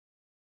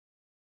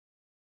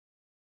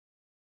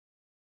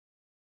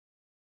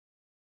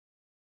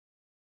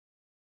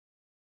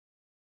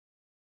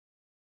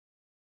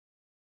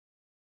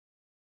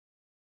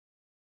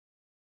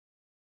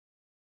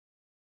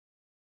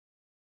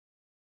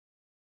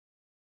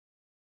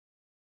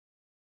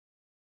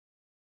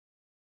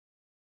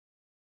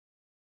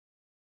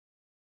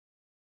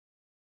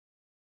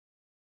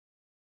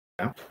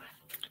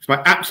It's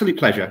my absolute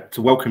pleasure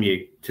to welcome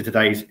you to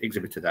today's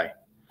exhibitor day.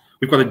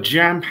 We've got a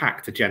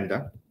jam-packed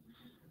agenda,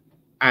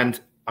 and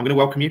I'm going to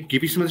welcome you,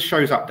 give you some of the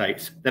show's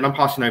updates. Then I'm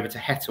passing over to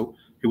Hettel,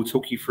 who will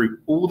talk you through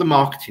all the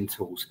marketing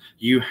tools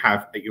you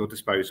have at your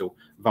disposal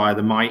via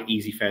the My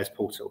Easy Fairs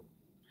portal.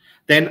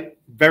 Then,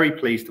 very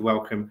pleased to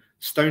welcome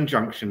Stone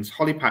Junction's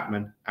Holly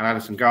Patman and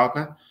Alison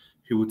Gardner,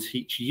 who will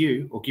teach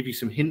you or give you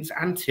some hints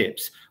and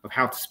tips of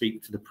how to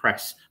speak to the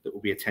press that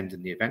will be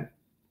attending the event.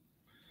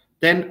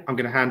 Then I'm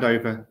going to hand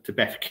over to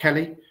Beth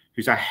Kelly,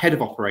 who's our head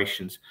of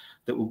operations,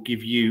 that will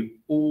give you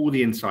all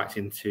the insights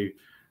into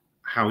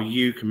how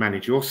you can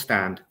manage your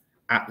stand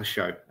at the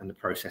show and the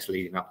process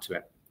leading up to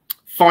it.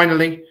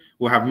 Finally,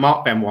 we'll have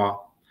Mark Benoit,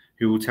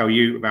 who will tell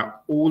you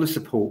about all the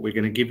support we're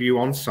going to give you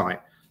on site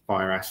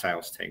via our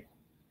sales team.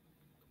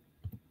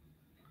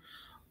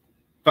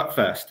 But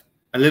first,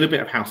 a little bit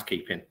of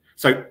housekeeping.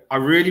 So I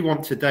really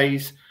want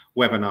today's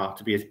webinar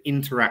to be as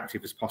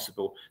interactive as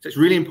possible. So it's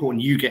really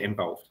important you get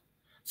involved.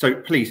 So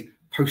please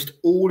post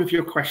all of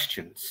your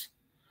questions,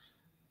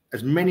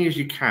 as many as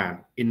you can,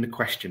 in the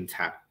question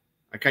tab.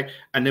 Okay,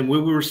 and then we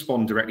will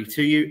respond directly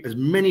to you, as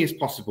many as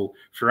possible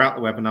throughout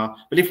the webinar.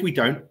 But if we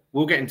don't,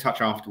 we'll get in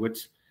touch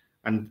afterwards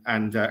and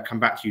come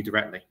back to you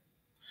directly.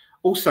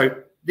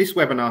 Also, this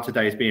webinar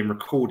today is being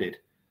recorded,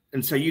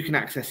 and so you can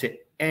access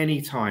it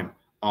anytime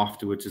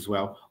afterwards as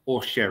well,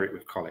 or share it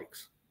with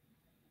colleagues.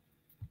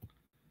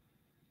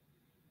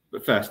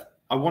 But first,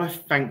 I want to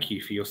thank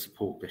you for your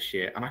support this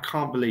year, and I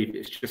can't believe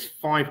it's just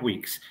 5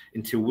 weeks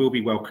until we'll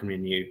be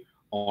welcoming you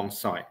on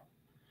site.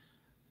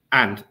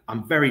 And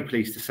I'm very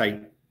pleased to say,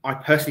 I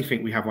personally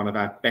think we have one of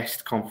our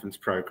best conference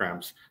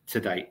programs to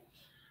date.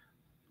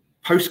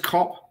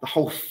 Post-COP, the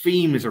whole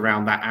theme is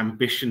around that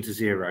ambition to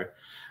zero,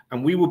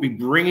 and we will be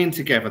bringing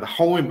together the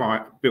whole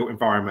built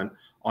environment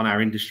on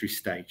our industry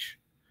stage.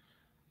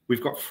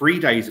 We've got 3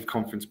 days of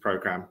conference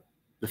program.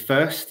 The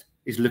first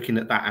is looking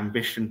at that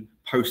ambition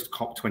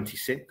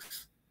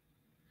post-COP26.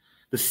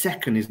 The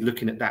second is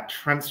looking at that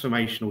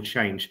transformational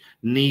change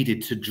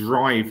needed to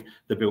drive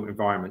the built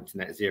environment to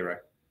net zero.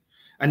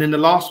 And then the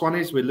last one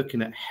is we're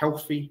looking at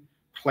healthy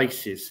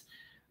places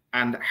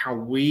and how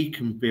we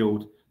can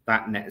build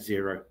that net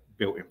zero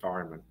built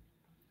environment.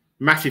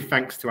 Massive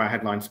thanks to our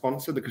headline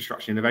sponsor, the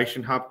Construction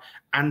Innovation Hub,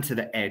 and to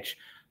The Edge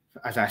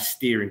as our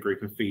steering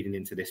group and feeding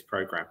into this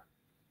program.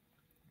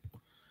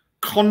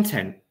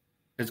 Content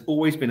has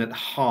always been at the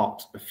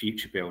heart of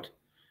Futurebuild,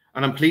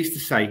 and I'm pleased to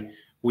say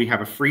we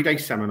have a 3-day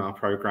seminar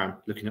program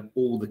looking at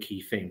all the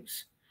key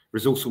themes: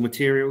 resourceful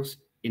materials,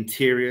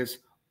 interiors,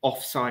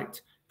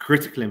 offsite,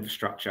 critical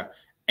infrastructure,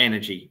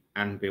 energy,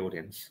 and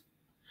buildings.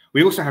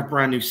 We also have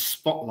brand new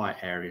spotlight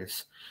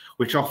areas,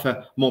 which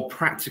offer more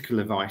practical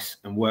advice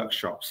and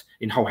workshops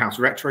in whole house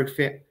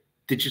retrofit,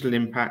 digital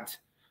impact,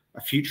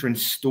 a future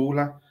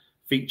installer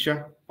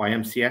feature by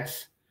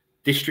MCS,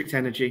 district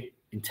energy,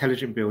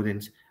 intelligent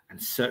buildings,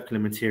 and circular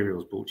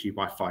materials brought to you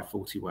by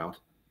 540 World.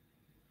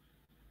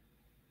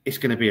 It's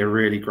going to be a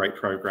really great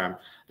program.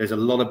 There's a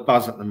lot of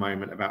buzz at the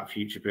moment about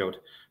Futurebuild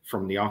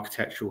from the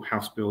architectural,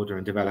 house builder,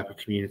 and developer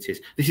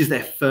communities. This is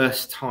their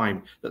first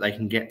time that they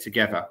can get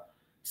together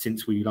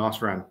since we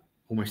last ran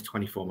almost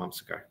 24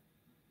 months ago.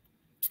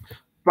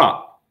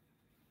 But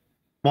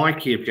my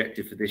key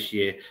objective for this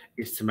year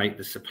is to make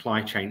the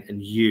supply chain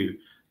and you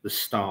the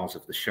stars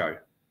of the show.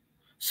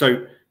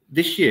 So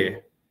this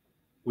year,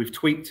 we've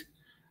tweaked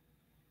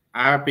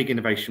our big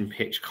innovation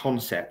pitch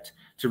concept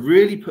to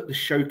really put the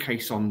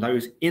showcase on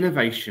those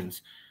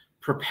innovations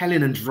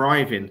propelling and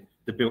driving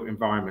the built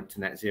environment to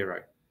net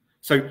zero.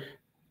 So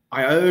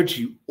I urge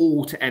you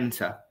all to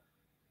enter.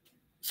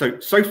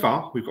 So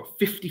far, we've got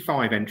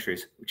 55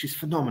 entries, which is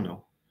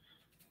phenomenal.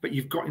 But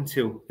you've got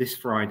until this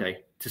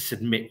Friday to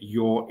submit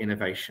your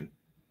innovation.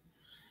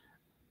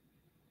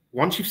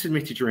 Once you've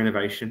submitted your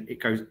innovation, it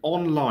goes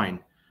online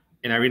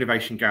in our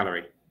innovation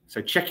gallery.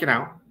 So check it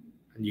out,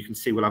 and you can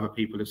see what other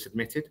people have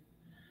submitted.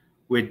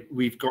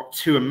 We've got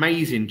 2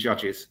 amazing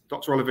judges,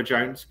 Dr. Oliver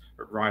Jones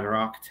at Ryder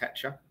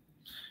Architecture,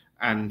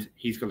 and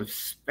he's got a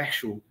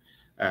special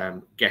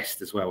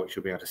guest as well, which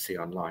you'll be able to see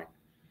online.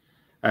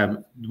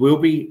 We'll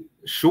be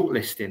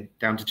shortlisting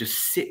down to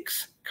just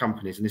 6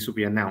 companies, and this will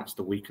be announced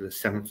the week of the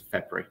 7th of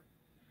February.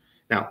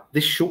 Now,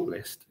 this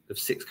shortlist of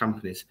 6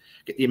 companies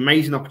get the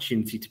amazing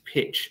opportunity to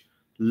pitch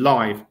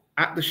live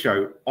at the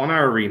show on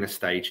our arena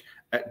stage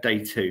at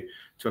day 2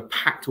 to a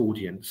packed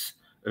audience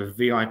of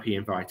VIP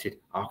invited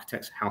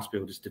architects, house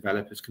builders,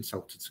 developers,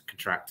 consultants, and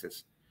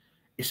contractors.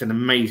 It's an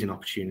amazing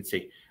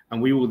opportunity,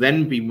 and we will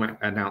then be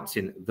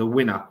announcing the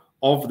winner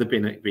of the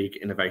Big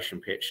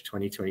Innovation Pitch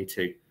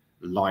 2022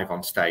 live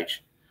on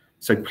stage.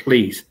 So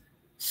please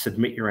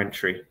submit your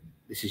entry.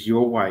 This is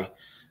your way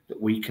that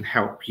we can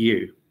help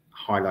you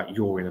highlight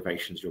your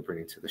innovations you're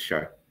bringing to the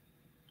show.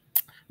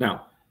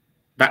 Now,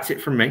 that's it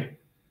from me.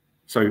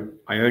 So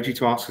I urge you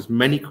to ask as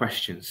many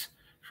questions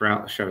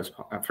throughout the show,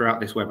 throughout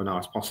this webinar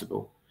as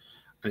possible.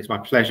 And it's my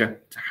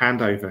pleasure to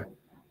hand over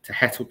to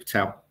Hettel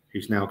Patel,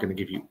 who's now going to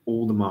give you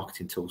all the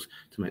marketing tools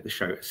to make the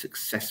show as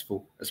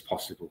successful as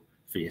possible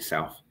for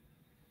yourself.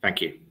 Thank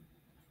you.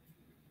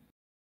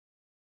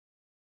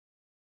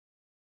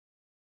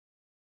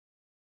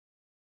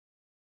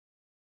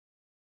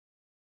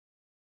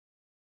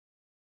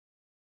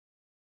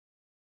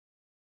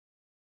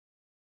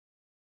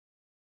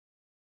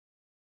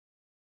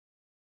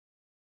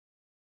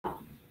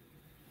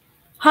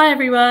 Hi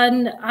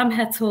everyone, I'm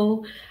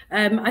Hetal.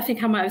 I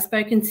think I might have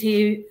spoken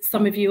to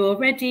some of you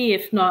already.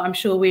 If not, I'm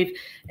sure we've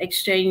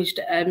exchanged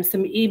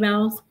some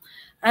emails.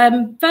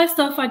 First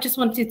off, I just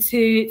wanted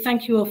to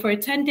thank you all for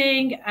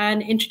attending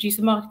and introduce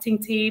the marketing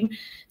team.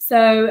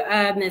 So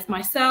there's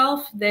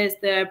myself, there's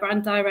the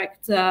brand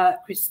director,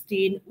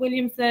 Christine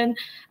Williamson,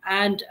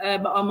 and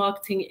our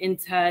marketing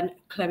intern,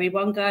 Chloe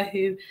Wonga,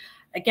 who,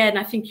 again,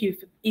 I think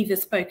you've either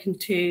spoken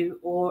to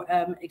or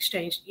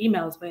exchanged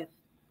emails with.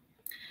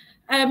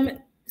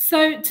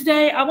 So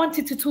today I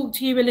wanted to talk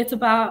to you a little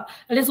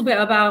bit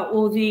about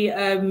all the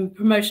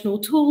promotional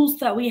tools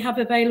that we have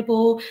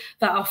available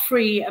that are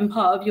free and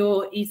part of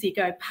your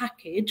EasyGo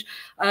package.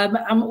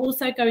 I'm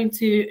also going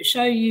to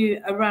show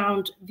you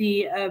around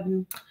the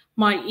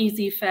My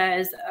Easy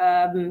Fairs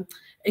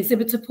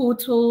exhibitor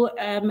portal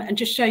and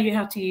just show you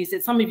how to use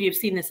it. Some of you have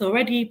seen this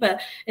already,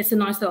 but it's a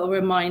nice little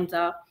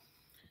reminder.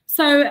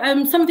 So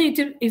some of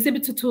the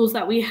exhibitor tools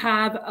that we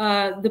have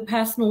are the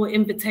personal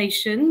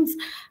invitations.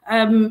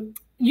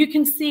 You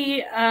can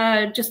see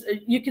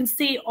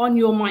on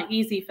your My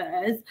Easy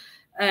Fairs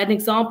an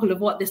example of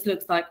what this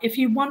looks like. If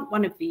you want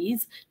one of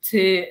these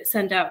to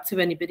send out to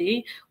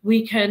anybody,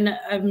 we can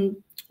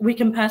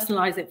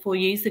personalize it for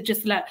you. So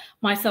just let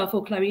myself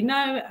or Chloe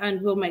know,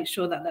 and we'll make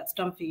sure that that's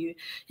done for you.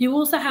 You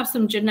also have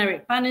some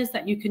generic banners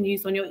that you can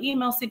use on your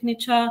email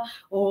signature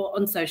or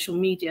on social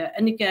media.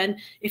 And again,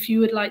 if you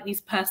would like these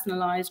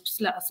personalized,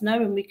 just let us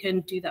know and we can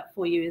do that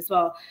for you as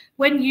well.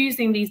 When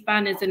using these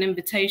banners and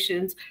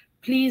invitations,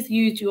 please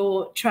use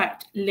your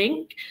tracked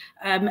link,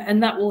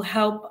 and that will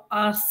help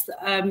us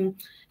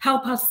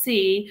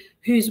see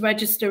who's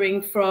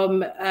registering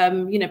from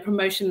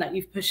promotion that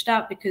you've pushed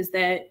out because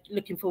they're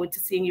looking forward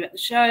to seeing you at the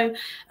show.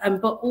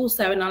 But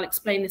also, and I'll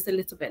explain this a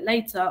little bit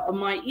later, on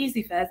My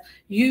Easy Fairs,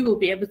 you will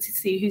be able to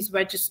see who's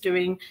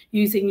registering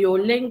using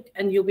your link,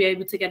 and you'll be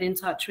able to get in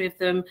touch with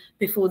them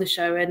before the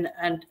show and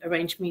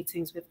arrange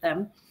meetings with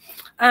them.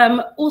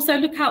 Also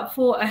look out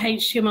for a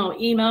HTML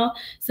email,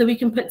 so we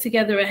can put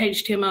together a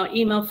HTML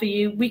email for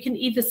you. We can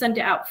either send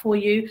it out for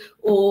you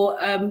or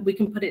we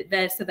can put it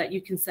there so that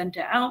you can send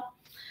it out.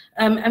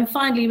 And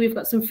finally, we've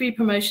got some free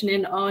promotion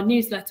in our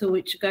newsletter,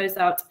 which goes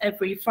out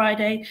every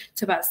Friday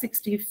to about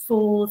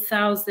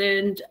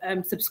 64,000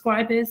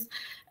 subscribers.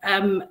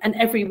 And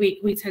every week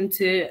we tend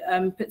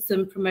to put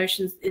some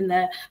promotions in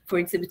there for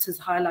exhibitors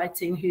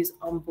highlighting who's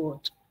on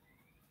board.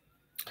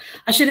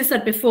 I should have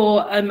said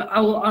before, I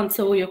will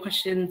answer all your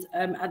questions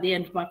at the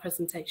end of my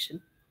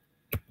presentation.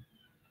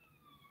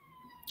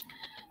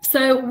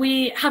 So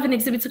we have an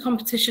exhibitor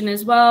competition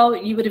as well.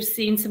 You would have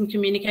seen some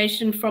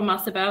communication from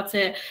us about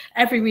it.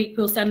 Every week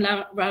we'll send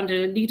around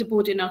a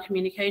leaderboard in our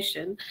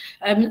communication.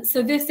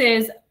 So this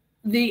is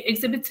the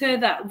exhibitor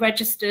that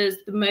registers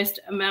the most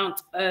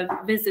amount of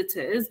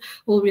visitors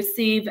will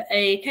receive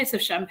a case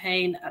of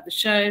champagne at the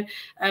show,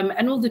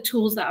 and all the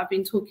tools that I've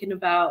been talking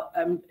about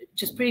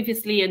just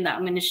previously and that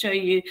I'm going to show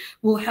you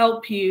will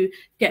help you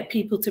get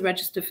people to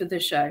register for the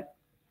show.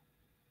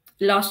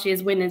 Last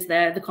year's winners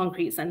there, the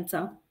Concrete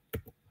Centre.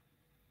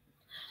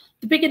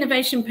 The big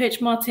innovation pitch,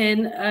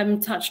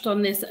 Martin touched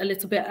on this a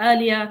little bit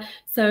earlier.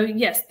 So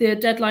yes, the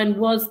deadline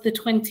was the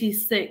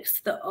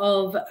 26th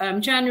of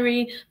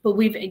January, but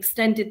we've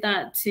extended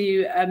that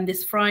to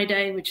this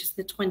Friday, which is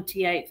the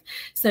 28th.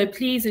 So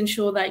please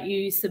ensure that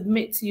you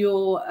submit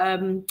your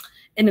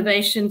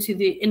innovation to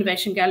the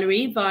Innovation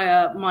Gallery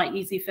via My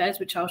Easy Fairs,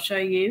 which I'll show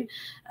you.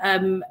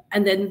 And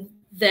then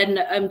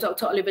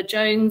Dr. Oliver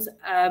Jones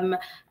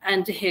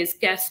and his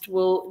guest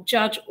will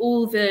judge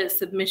all the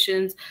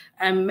submissions,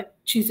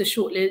 choose a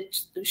short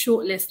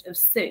list of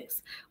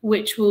 6,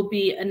 which will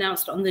be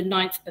announced on the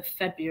 9th of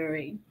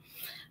February.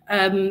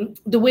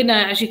 The winner,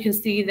 as you can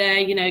see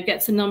there,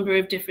 gets a number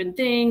of different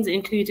things,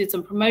 included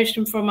some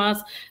promotion from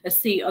us, a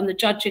seat on the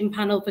judging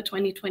panel for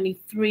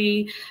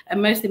 2023,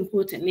 and most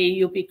importantly,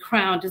 you'll be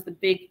crowned as the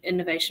big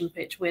innovation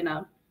pitch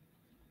winner.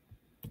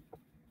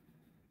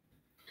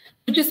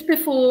 Just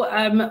before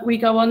we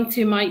go on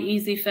to My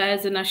Easy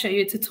Fairs and I show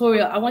you a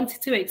tutorial, I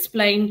wanted to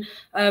explain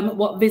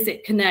what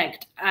Visit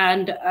Connect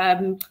and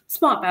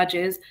Smart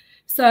Badges.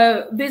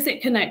 So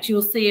Visit Connect,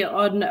 you'll see it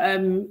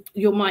on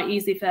your My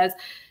Easy Fairs.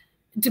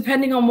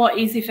 Depending on what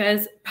Easy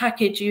Fairs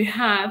package you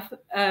have,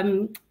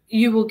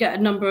 you will get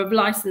a number of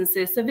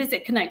licenses. So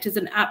Visit Connect is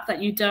an app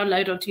that you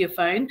download onto your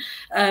phone.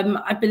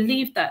 I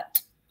believe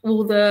that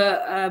all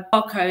the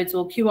barcodes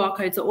or QR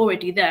codes are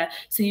already there.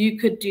 So you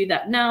could do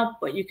that now,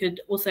 but you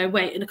could also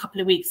wait in a couple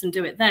of weeks and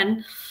do it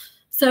then.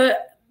 So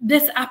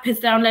this app is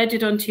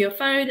downloaded onto your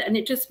phone, and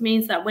it just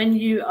means that when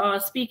you are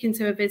speaking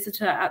to a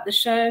visitor at the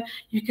show,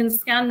 you can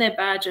scan their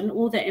badge and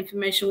all their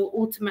information will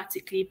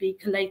automatically be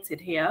collated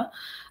here.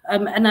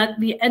 And at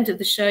the end of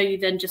the show, you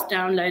then just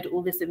download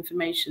all this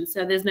information.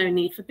 So there's no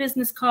need for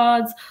business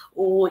cards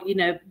or,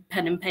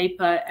 pen and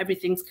paper.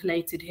 Everything's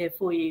collated here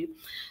for you.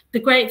 The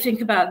great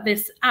thing about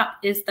this app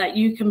is that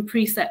you can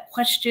preset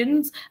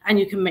questions and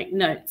you can make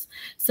notes.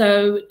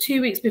 So 2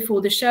 weeks before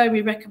the show,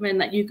 we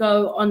recommend that you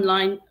go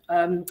online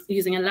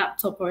using a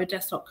laptop or a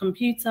desktop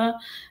computer,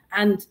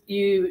 and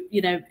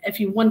you know, if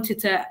you wanted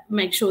to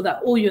make sure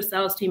that all your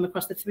sales team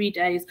across the 3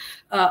 days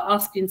are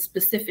asking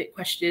specific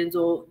questions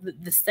or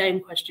the same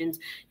questions,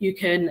 you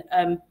can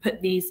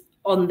put these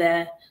on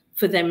there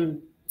for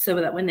them so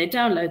that when they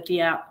download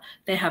the app,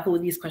 they have all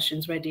these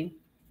questions ready.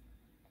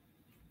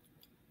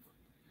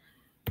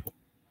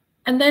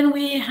 And then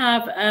we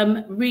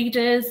have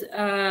readers.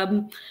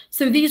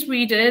 So these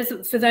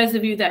readers, for those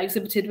of you that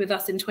exhibited with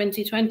us in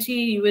 2020,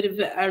 you would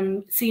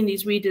have seen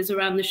these readers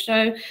around the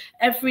show.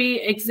 Every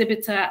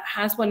exhibitor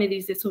has one of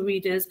these little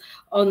readers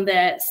on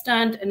their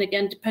stand. And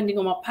again, depending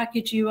on what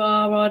package you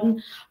are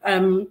on,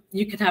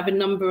 you can have a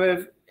number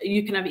of,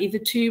 you can have either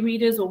 2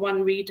 readers or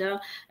 1 reader.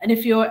 And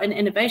if you're an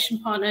innovation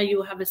partner,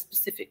 you'll have a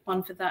specific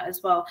one for that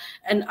as well.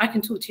 And I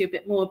can talk to you a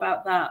bit more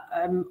about that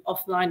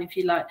offline if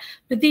you like.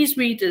 But these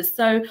readers,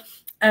 so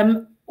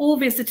all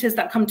visitors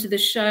that come to the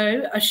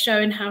show are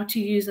shown how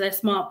to use their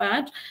smart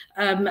badge,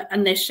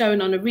 and they're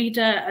shown on a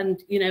reader,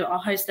 and you know, our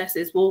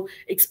hostesses will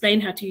explain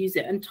how to use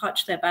it and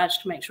touch their badge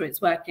to make sure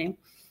it's working.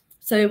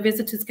 So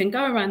visitors can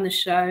go around the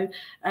show,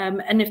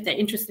 and if they're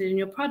interested in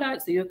your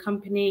products or your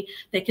company,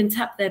 they can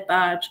tap their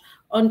badge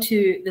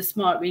onto the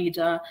smart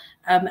reader,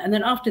 and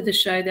then after the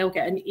show, they'll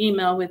get an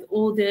email with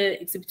all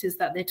the exhibitors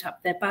that they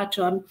tap their badge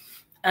on,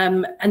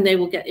 and they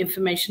will get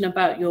information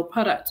about your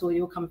product or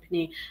your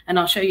company, and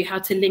I'll show you how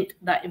to link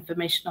that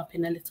information up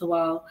in a little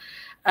while.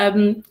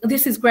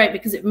 This is great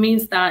because it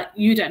means that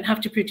you don't have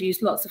to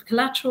produce lots of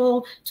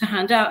collateral to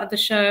hand out at the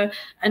show,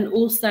 and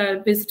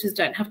also visitors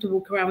don't have to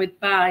walk around with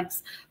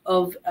bags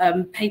of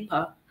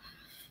paper.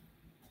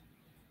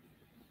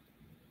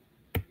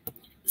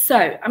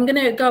 So I'm going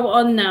to go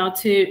on now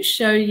to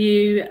show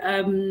you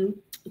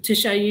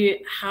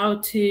how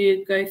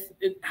to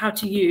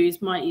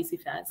use My Easy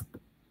Fairs.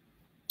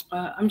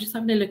 I'm just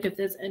having a look if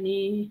there's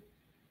any.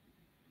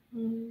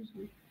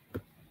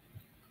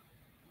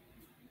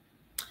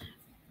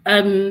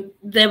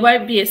 There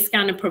won't be a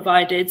scanner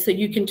provided, so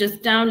you can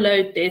just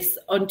download this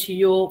onto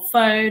your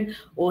phone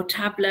or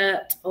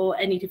tablet or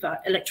any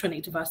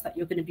electronic device that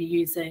you're going to be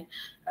using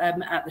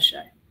at the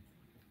show.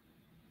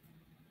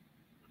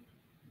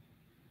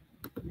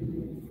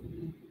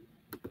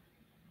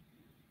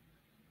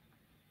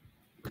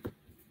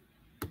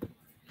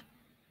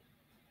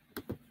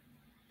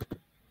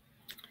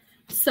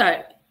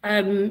 So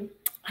I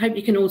hope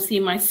you can all see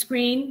my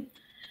screen.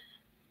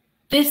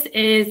 This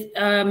is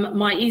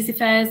my Easy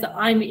Fairs.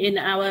 I'm in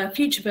our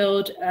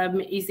Futurebuild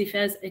Easy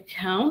Fairs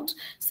account.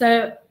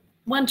 So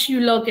once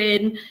you log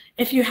in,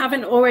 if you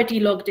haven't already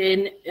logged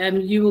in,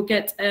 you will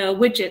get a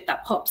widget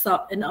that pops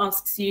up and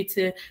asks you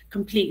to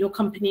complete your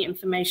company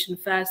information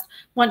first.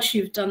 Once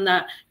you've done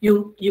that,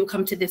 you'll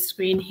come to this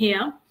screen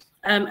here.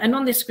 And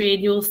on this screen,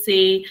 you'll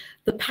see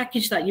the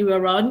package that you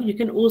are on. You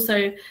can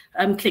also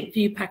click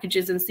View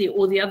Packages and see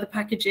all the other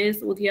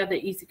packages, all the other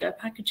EasyGo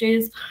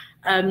packages.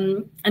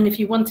 And if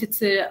you wanted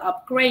to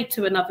upgrade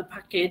to another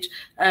package,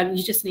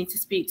 you just need to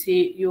speak to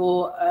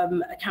your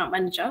account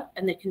manager,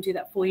 and they can do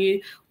that for you,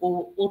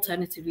 or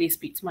alternatively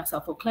speak to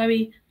myself or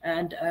Chloe,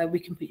 and we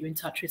can put you in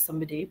touch with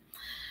somebody.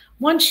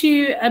 Once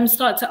you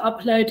start to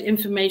upload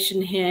information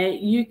here,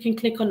 you can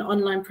click on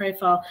Online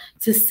Profile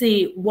to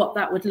see what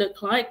that would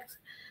look like.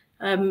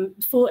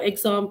 For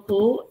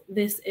example,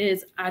 this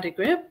is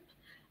Adagrip.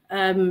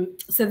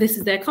 So this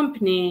is their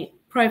company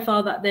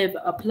profile that they've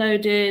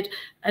uploaded,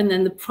 and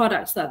then the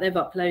products that they've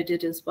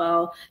uploaded as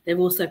well. They've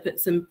also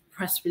put some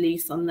press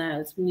release on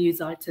there, some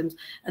news items,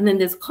 and then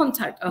there's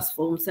Contact Us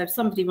form. So if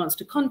somebody wants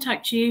to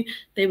contact you,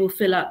 they will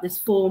fill out this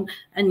form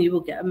and you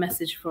will get a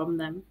message from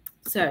them.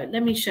 So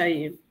let me show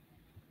you.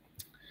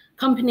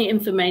 Company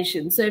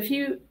information. So if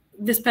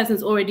this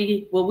person's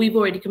already, well, we've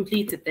already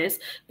completed this,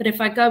 but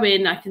if I go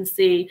in, I can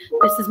see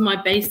this is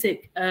my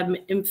basic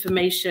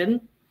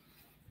information.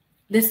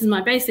 This is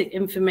my basic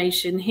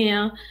information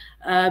here.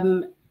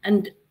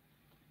 And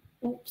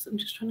oops, I'm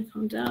just trying to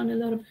calm down a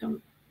little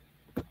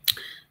bit.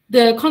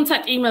 The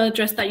contact email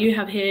address that you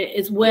have here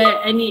is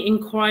where any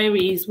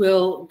inquiries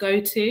will go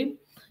to.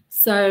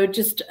 So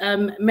just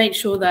make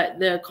sure that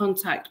the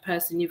contact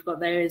person you've got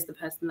there is the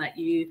person that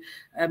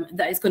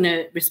that is going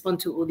to respond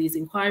to all these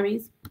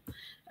inquiries.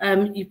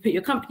 You put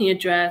your company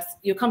address,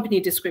 your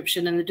company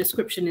description, and the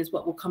description is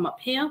what will come up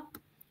here.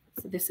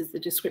 So this is the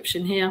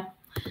description here.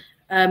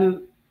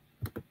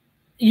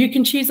 You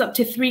can choose up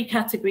to 3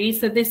 categories.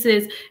 So this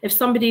is if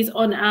somebody's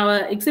on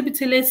our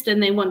exhibitor list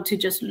and they want to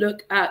just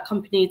look at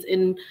companies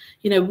in,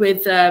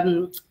 with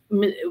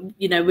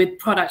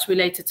products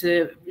related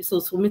to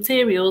resourceful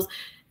materials,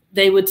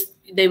 they would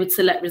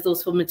select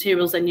resourceful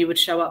materials, and you would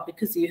show up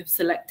because you have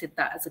selected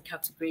that as a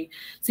category.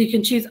 So you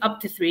can choose up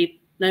to 3,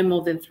 no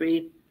more than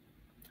 3.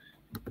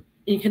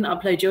 You can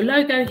upload your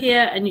logo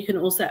here, and you can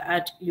also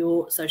add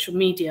your social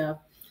media.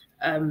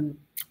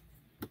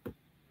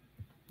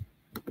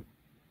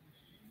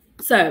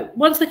 So So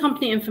once the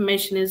company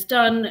information is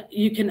done,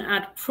 you can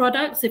add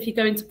products. If you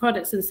go into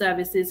products and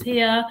services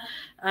here,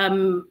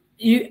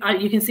 you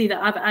can see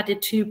that I've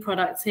added 2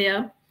 products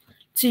here.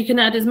 So you can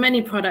add as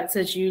many products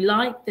as you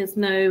like. There's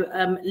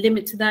no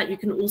limit to that. You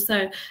can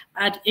also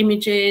add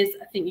images.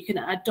 I think you can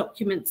add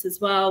documents as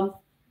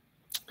well.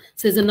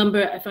 So there's a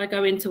number. If I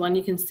go into one,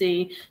 you can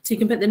see. So you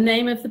can put the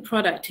name of the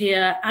product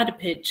here, add a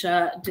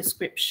picture,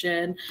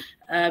 description,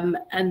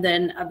 and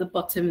then at the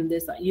bottom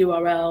there's like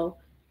URL,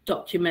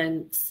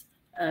 documents.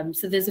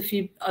 So there's a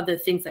few other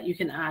things that you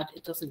can add.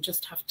 It doesn't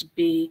just have to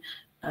be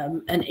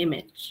an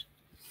image.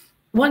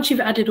 Once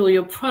you've added all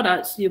your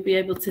products, you'll be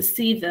able to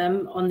see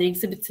them on the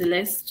exhibitor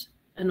list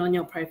and on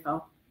your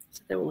profile.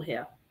 So they're all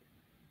here.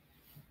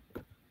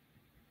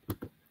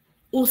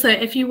 Also,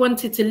 if you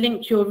wanted to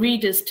link your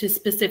readers to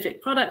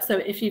specific products, so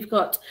if you've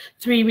got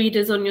 3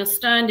 readers on your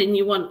stand and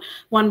you want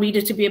 1 reader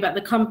to be about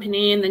the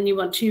company and then you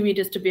want 2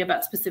 readers to be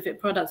about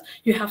specific products,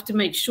 you have to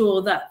make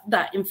sure that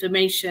that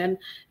information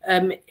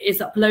is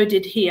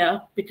uploaded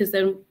here, because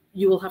then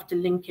you will have to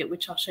link it,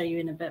 which I'll show you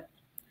in a bit.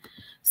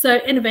 So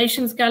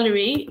Innovations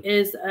Gallery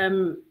is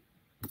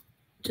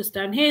just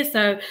down here.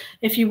 So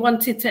if you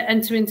wanted to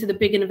enter into the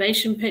big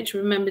innovation pitch,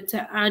 remember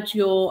to add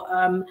your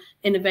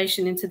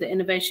innovation into the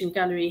innovation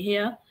gallery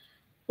here.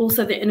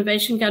 Also, the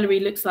innovation gallery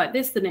looks like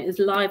this, and it is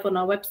live on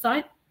our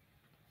website.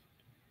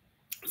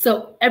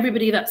 So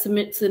everybody that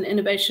submits an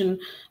innovation,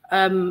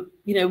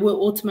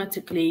 will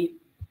automatically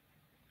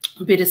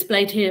be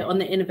displayed here on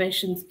the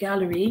innovations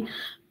gallery,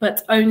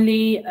 but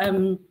only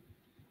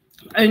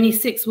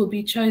 6 will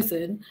be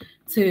chosen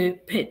to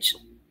pitch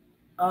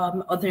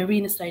on the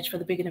arena stage for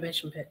the big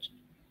innovation pitch.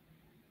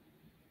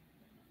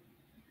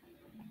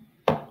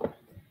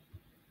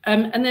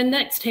 And then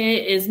next here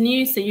is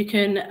news. So you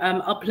can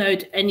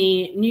upload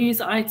any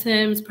news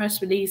items,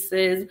 press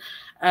releases,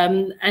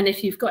 and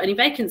if you've got any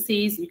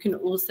vacancies, you can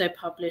also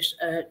publish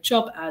a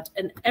job ad,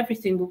 and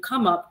everything will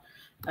come up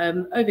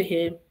over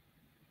here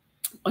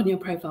on your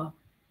profile.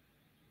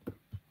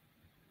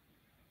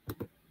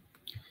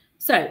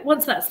 So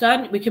once that's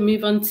done, we can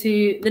move on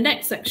to the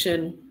next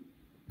section,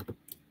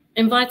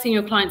 inviting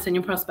your clients and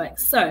your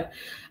prospects. So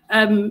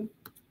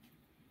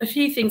a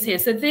few things here.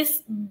 So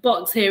this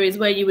box here is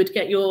where you would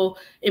get your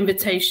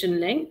invitation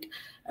link.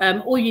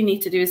 All you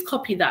need to do is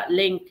copy that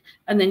link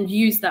and then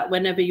use that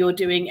whenever you're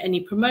doing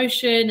any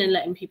promotion and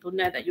letting people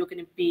know that you're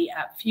going to be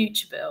at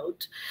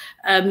Futurebuild.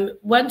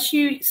 Once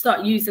you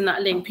start using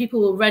that link, people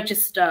will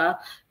register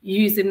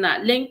using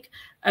that link.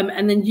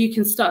 And then you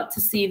can start to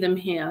see them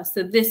here.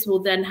 So this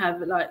will then have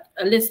like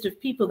a list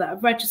of people that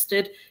have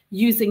registered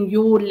using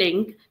your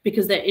link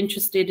because they're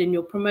interested in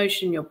your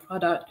promotion, your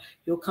product,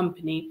 your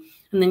company.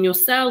 And then your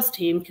sales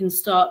team can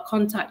start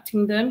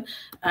contacting them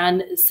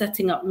and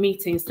setting up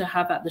meetings to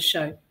have at the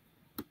show.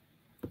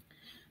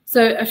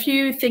 So a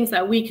few things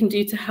that we can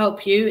do to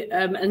help you,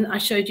 and I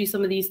showed you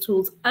some of these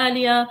tools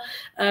earlier,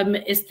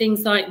 is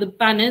things like the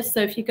banners.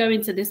 So if you go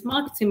into this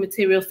marketing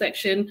material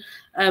section,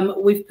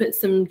 we've put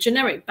some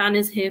generic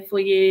banners here for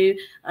you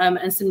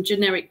and some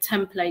generic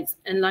templates.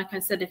 And like I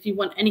said, if you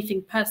want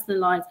anything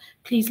personalized,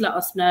 please let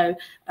us know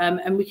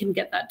and we can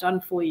get that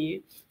done for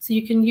you. So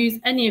you can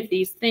use any of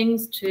these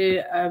things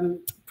to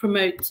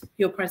promote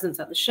your presence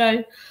at the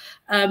show.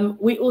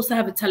 We also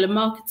have a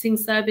telemarketing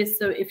service.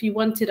 So if you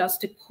wanted us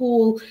to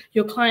call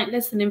your client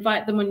list and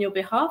invite them on your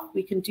behalf,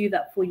 we can do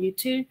that for you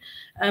too.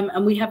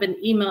 And we have an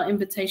email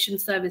invitation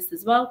service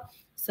as well.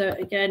 So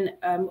again,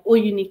 all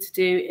you need to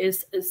do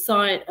is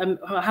sign,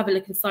 have a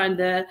look and sign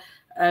the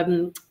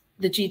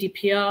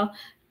GDPR,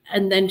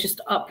 and then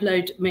just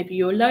upload maybe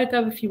your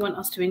logo if you want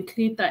us to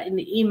include that in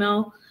the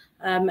email,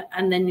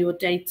 and then your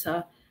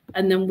data.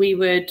 And then we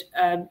would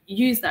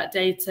use that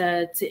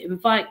data to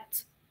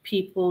invite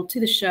people to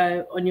the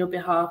show on your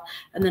behalf,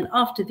 and then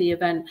after the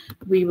event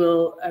we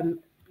will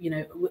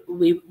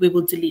we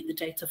will delete the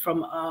data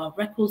from our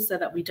records so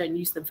that we don't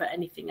use them for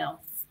anything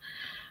else.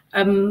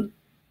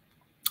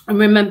 And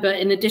remember,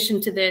 in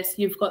addition to this,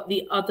 you've got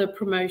the other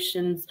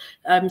promotions.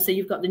 So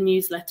you've got the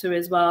newsletter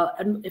as well.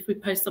 And if we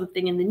post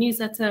something in the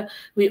newsletter,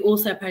 we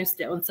also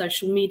post it on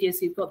social media.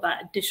 So you've got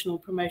that additional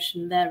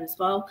promotion there as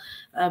well.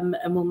 And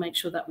we'll make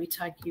sure that we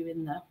tag you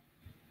in there.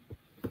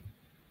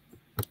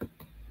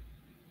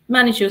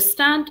 Manage your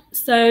stand.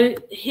 So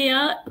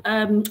here,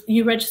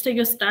 you register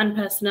your stand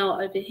personnel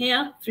over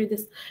here through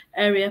this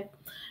area.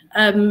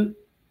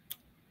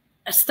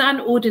 A stand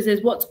orders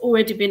is what's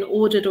already been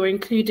ordered or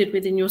included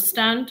within your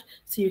stand.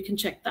 So you can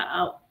check that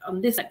out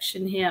on this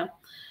section here.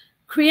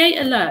 Create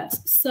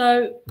alerts.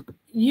 So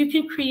you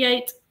can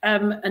create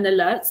an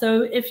alert.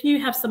 So if you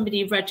have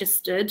somebody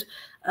registered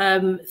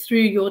through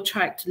your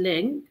tracked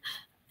link,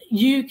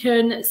 you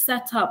can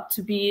set up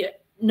to be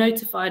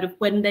notified of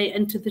when they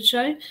enter the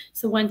show.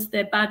 So once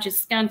their badge is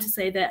scanned to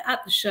say they're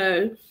at the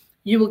show,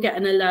 you will get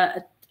an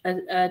alert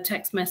a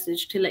text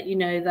message to let you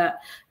know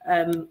that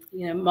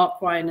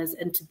Mark Ryan has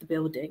entered the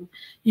building.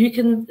 You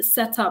can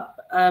set up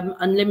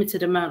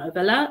unlimited amount of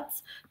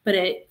alerts, but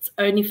it's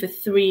only for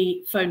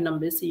 3 phone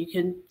numbers. So you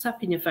can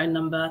tap in your phone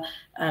number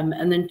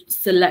and then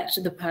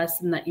select the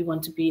person that you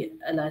want to be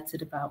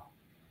alerted about.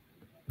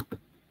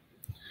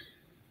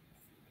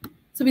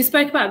 So we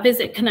spoke about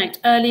Visit Connect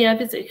earlier.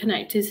 Visit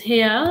Connect is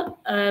here.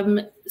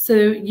 So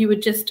you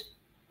would just,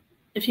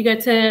 if you go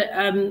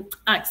to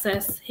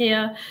Access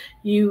here,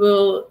 you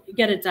will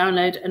get a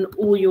download and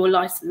all your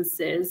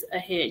licenses are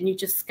here, and you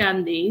just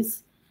scan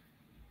these.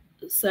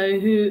 So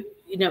your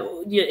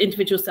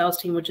individual sales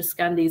team will just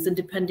scan these, and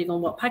depending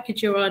on what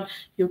package you're on,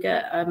 you'll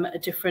get a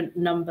different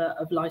number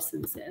of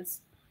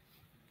licenses.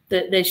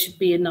 They should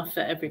be enough for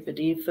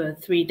everybody for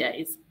 3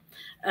 days.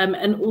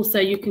 And also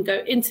you can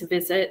go into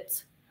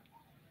Visit.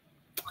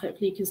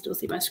 Hopefully you can still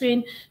see my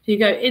screen. You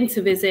go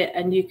into Visit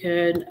and you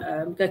can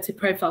go to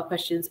profile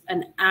questions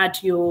and add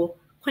your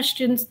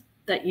questions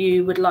that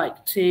you would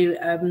like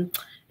to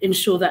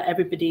ensure that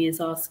everybody is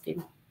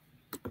asking.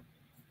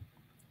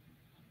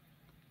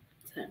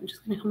 So I'm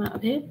just going to come out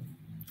of here.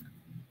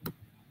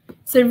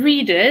 So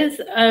readers,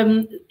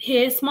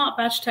 here, Smart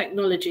Badge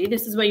Technology,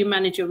 this is where you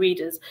manage your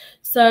readers.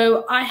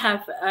 So I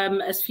have,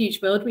 as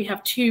Futurebuild, we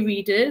have 2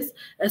 readers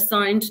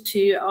assigned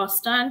to our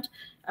stand.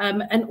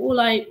 And all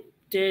I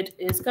did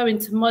is go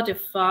into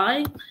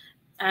modify,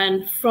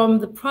 and from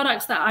the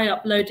products that I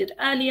uploaded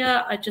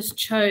earlier, I just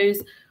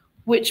chose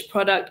which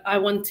product I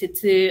wanted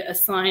to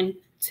assign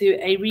to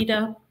a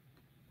reader.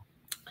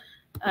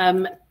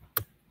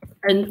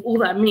 And all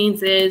that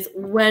means is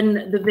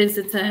when the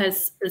visitor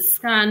has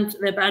scanned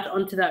their badge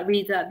onto that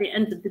reader, at the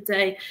end of the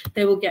day,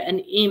 they will get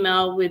an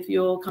email with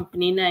your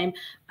company name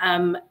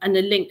and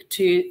a link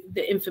to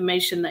the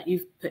information that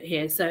you've put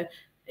here. So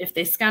if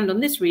they scanned on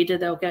this reader,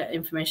 they'll get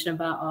information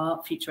about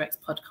our FutureX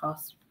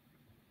podcast.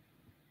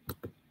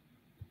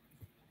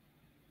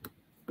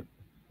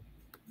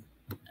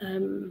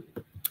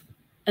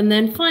 And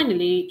then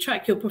finally,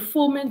 track your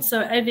performance.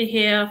 So over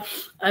here,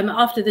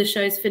 after the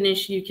show's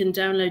finished, you can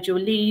download your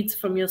leads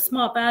from your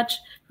Smart Badge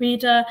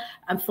reader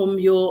and from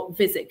your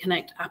Visit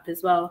Connect app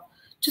as well.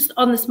 Just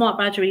on the Smart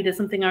Badge reader,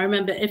 something I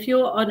remember, if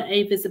you're on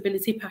a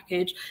visibility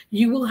package,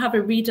 you will have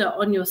a reader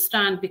on your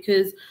stand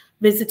because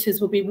visitors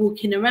will be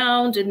walking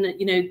around and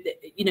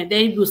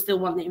they will still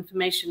want the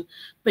information,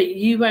 but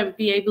you won't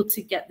be able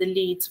to get the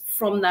leads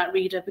from that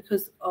reader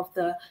because of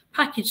the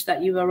package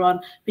that you are on.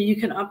 But you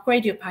can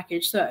upgrade your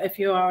package. So if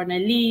you are on a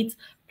leads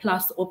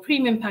plus or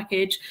premium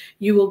package,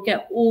 you will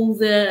get all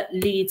the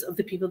leads of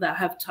the people that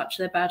have touched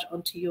their badge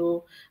onto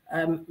your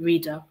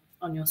reader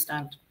on your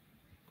stand.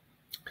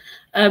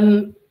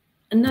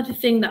 Another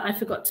thing that I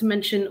forgot to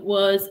mention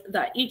was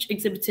that each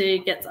exhibitor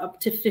gets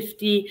up to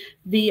 50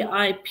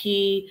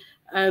 VIP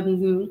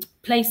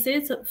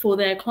places for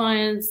their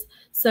clients.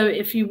 So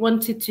if you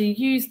wanted to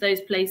use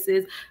those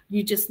places,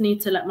 you just need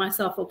to let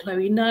myself or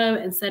Chloe know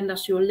and send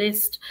us your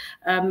list,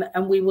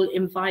 and we will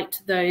invite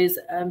those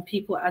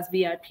people as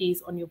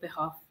VIPs on your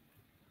behalf.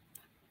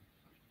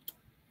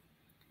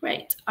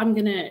 Great. I'm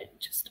going to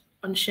just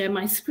unshare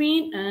my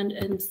screen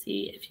and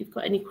see if you've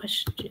got any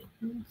questions.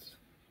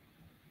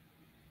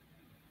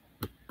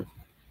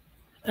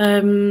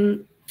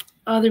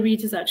 Are the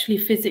readers actually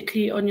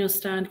physically on your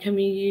stand? Can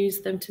we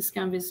use them to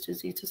scan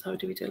visitors' users? How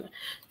do we do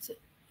it?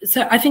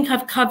 So I think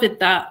I've covered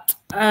that.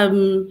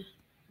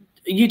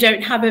 You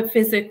don't have a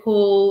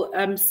physical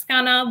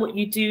scanner. What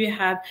you do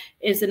have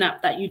is an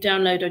app that you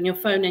download on your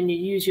phone, and you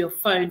use your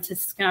phone to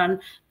scan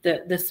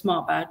the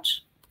Smart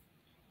Badge.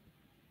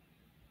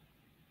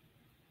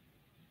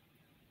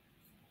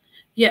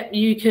 Yeah,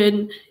 you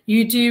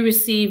do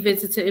receive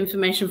visitor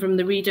information from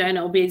the reader, and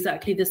it will be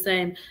exactly the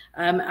same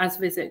as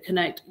Visit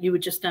Connect. You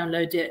would just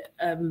download it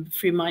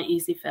through My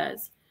Easy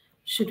Fares.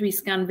 Should we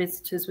scan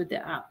visitors with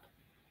the app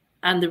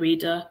and the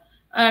reader?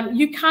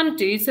 You can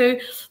do. So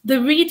the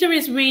reader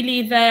is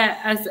really there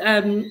as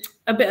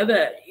a bit of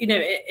a,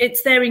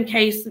 it's there in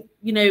case,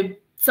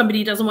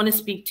 somebody doesn't want to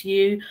speak to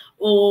you,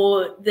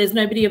 or there's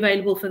nobody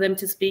available for them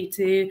to speak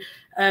to.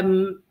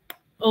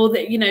 Or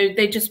that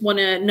they just want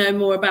to know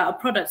more about a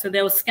product, so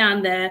they'll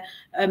scan their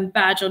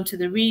badge onto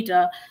the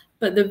reader.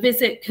 But the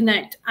Visit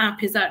Connect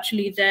app is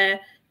actually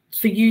there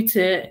for you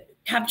to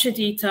capture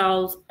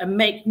details and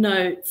make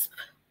notes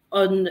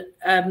on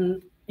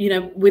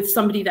with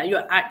somebody that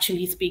you're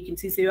actually speaking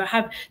to. So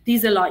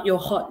these are like your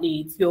hot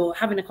leads. You're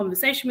having a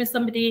conversation with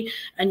somebody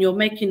and you're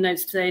making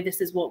notes to say, this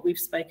is what we've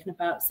spoken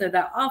about, so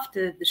that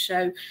after the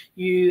show,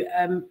 you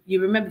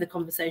remember the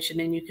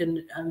conversation and you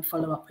can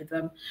follow up with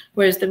them.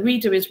 Whereas the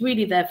reader is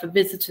really there for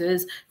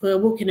visitors who are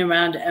walking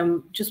around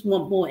and just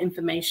want more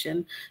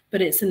information, but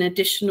it's an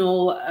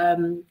additional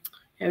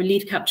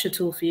lead capture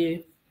tool for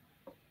you.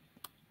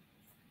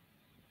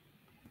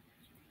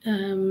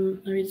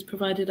 I just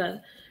provided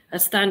a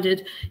as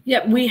standard.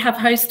 Yeah, we have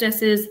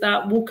hostesses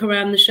that walk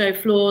around the show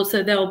floor.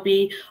 So they'll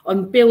be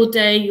on build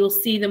day, you'll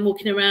see them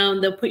walking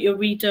around, they'll put your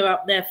reader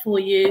up there for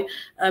you,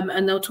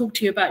 and they'll talk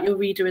to you about your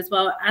reader as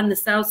well, and the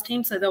sales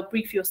team. So they'll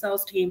brief your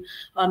sales team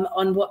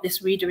on what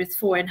this reader is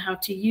for and how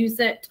to use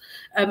it.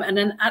 And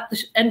then at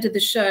the end of the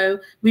show,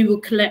 we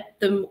will collect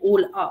them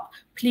all up.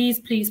 Please,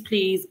 please,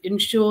 please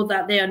ensure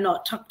that they are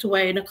not tucked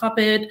away in a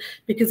cupboard,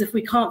 because if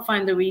we can't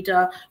find the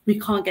reader, we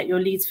can't get your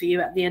leads for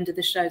you at the end of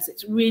the show. So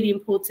it's really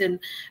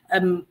important.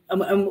 And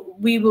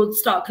we will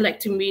start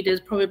collecting readers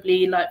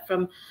probably like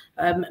from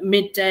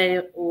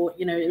midday, or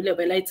a little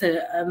bit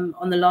later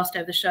on the last day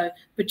of the show.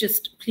 But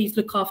just please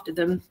look after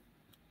them.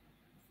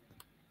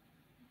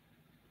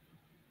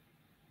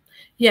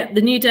 Yeah,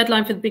 the new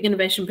deadline for the big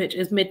innovation pitch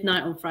is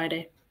midnight on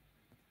Friday.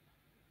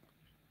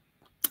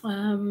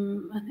 I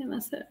think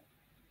that's it.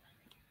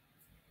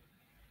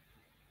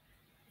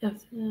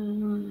 Yes.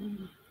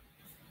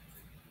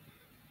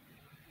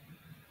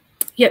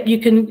 Yep, you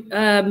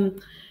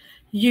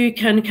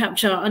can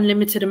capture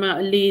unlimited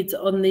amount of leads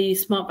on the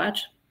smart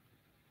badge.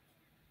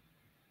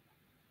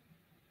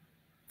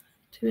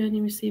 To only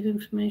receive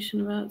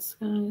information about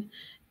Sky.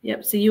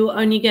 Yep, so you'll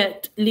only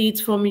get leads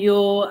from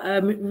your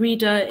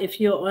reader if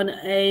you're on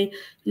a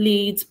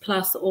leads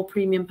plus or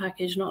premium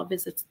package, not a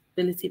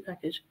visibility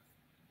package.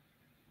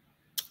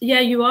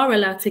 Yeah, you are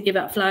allowed to give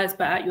out flyers,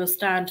 but at your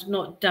stand,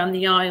 not down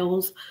the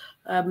aisles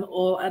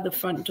or at the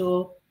front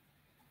door.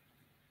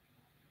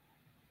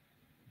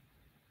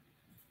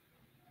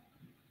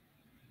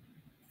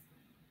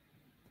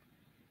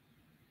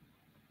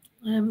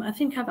 I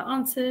think I've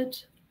answered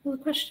all the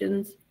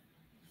questions.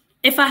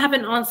 If I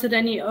haven't answered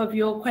any of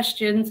your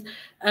questions,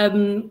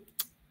 we'll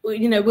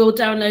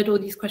download all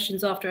these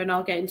questions after and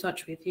I'll get in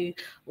touch with you.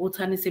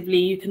 Alternatively,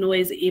 you can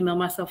always email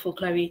myself or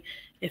Chloe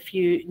if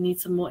you need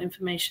some more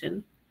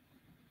information.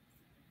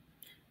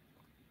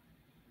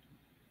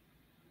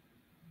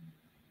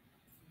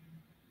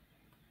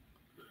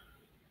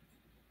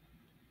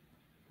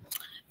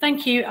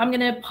 Thank you. I'm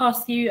going to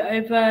pass you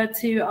over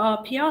to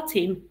our PR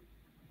team.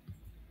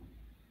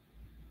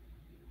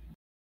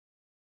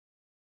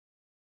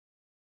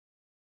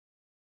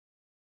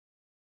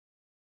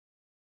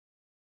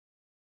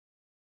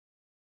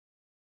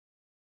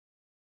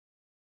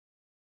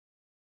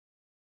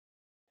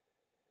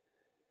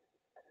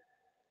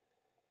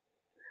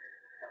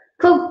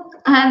 Cool.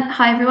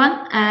 Hi,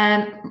 everyone.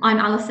 I'm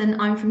Alison.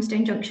 I'm from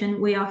Stone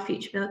Junction. We are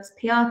Futurebuild's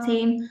PR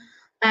team.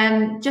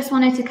 Just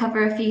wanted to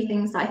cover a few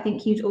things that I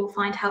think you'd all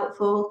find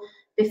helpful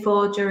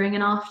before, during,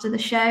 and after the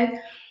show.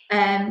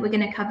 We're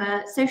going to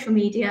cover social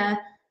media,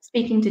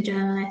 speaking to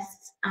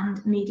journalists,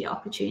 and media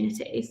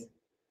opportunities.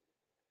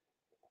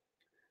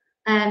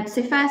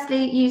 So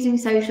firstly, using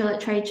social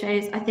at trade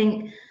shows, I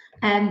think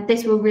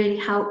this will really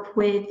help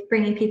with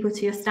bringing people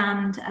to your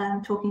stand,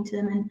 talking to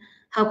them and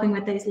helping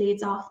with those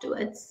leads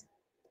afterwards.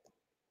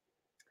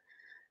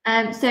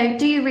 So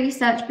do your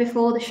research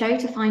before the show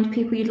to find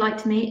people you'd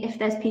like to meet. If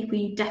there's people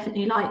you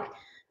definitely like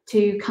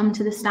to come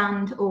to the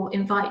stand or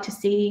invite to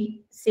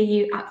see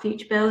you at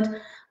Futurebuild,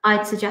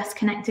 I'd suggest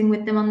connecting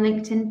with them on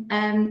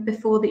LinkedIn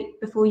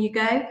before you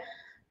go,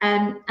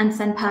 and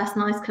send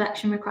personalised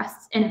collection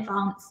requests in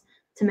advance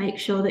to make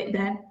sure that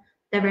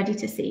they're ready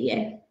to see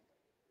you.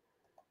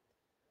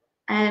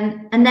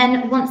 And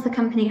then once the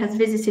company has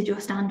visited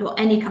your stand, or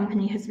any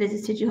company has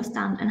visited your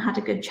stand and had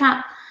a good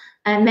chat,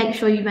 make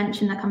sure you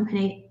mention the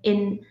company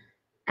in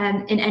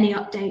any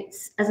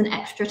updates as an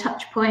extra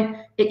touch point.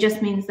 It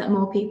just means that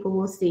more people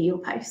will see your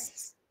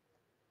posts.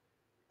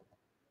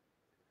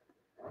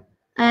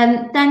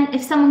 Then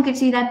if someone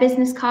gives you their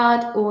business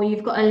card, or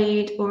you've got a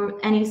lead or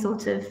any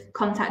sort of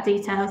contact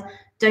details,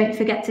 don't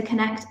forget to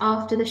connect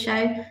after the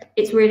show.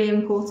 It's a really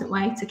important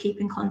way to keep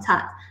in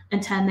contact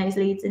and turn those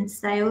leads into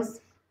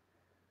sales.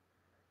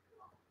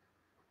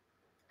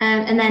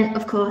 And then,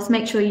 of course,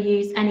 make sure you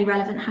use any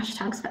relevant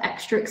hashtags for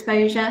extra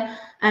exposure.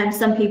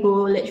 Some people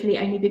will literally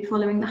only be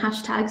following the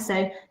hashtag,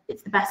 so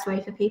it's the best way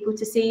for people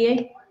to see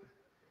you.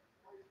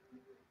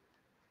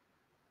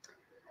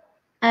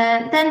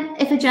 Then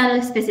if a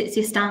journalist visits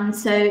your stand,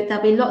 so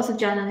there'll be lots of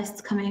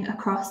journalists coming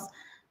across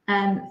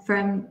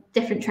from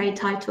different trade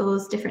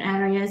titles, different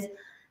areas,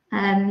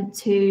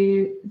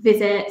 to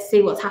visit,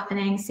 see what's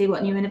happening, see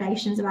what new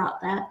innovations are out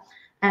there.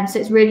 So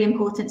it's really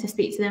important to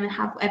speak to them and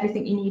have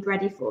everything you need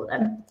ready for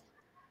them.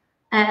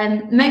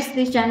 Most of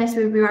these journalists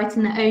will be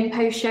writing their own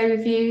post-show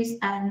reviews,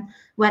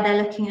 where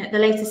they're looking at the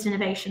latest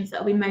innovations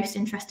that will be most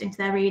interesting to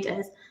their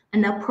readers,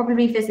 and they'll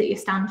probably visit your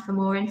stand for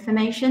more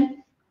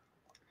information.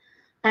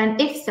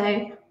 If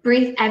so,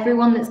 brief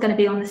everyone that's going to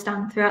be on the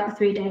stand throughout the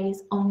 3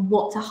 days on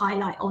what to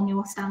highlight on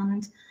your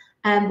stand,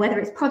 whether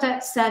it's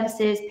products,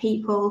 services,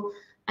 people,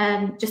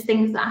 just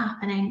things that are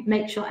happening.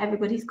 Make sure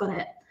everybody's got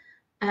it.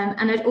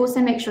 And I'd also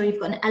make sure you've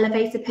got an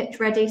elevator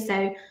pitch ready,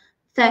 so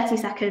 30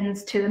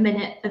 seconds to a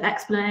minute of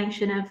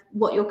explanation of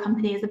what your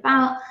company is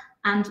about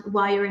and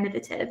why you're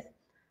innovative.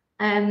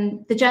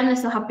 The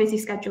journalists will have busy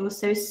schedules,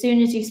 so as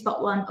soon as you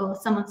spot one or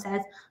someone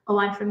says, "Oh,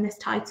 I'm from this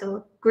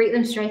title," greet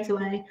them straight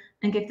away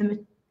and give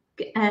them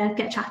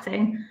get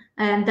chatting.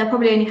 They'll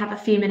probably only have a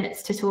few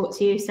minutes to talk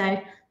to you,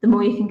 so the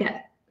more you can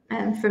get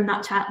from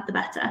that chat, the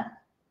better.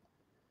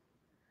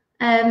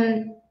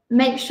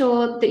 Make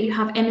sure that you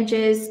have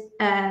images,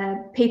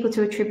 people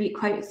to attribute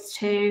quotes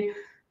to,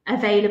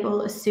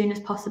 available as soon as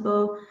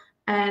possible,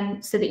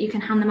 so that you can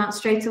hand them out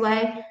straight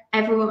away.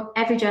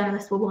 Every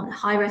journalist will want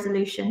high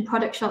resolution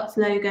product shots,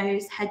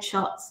 logos,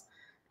 headshots,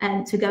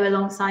 to go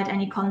alongside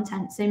any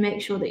content. So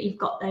make sure that you've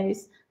got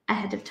those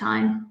ahead of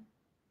time.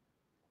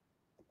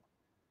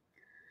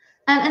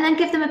 And then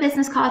give them a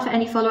business card for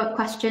any follow-up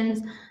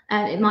questions.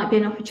 It might be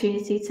an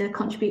opportunity to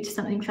contribute to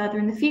something further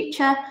in the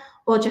future,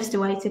 or just a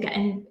way to get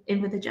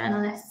in with a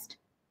journalist.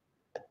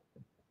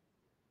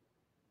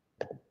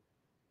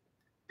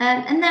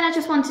 And then I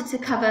just wanted to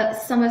cover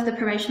some of the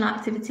promotional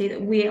activity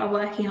that we are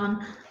working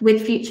on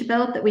with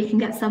Futurebuild that we can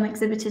get some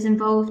exhibitors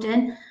involved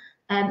in,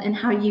 and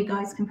how you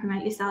guys can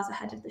promote yourselves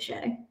ahead of the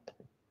show.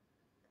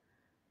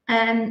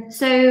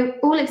 So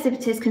all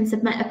exhibitors can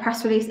submit a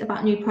press release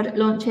about new product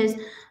launches.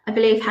 I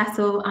believe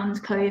Hessel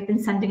and Chloe have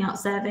been sending out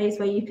surveys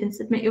where you can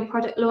submit your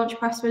product launch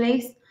press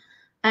release.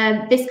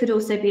 This could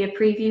also be a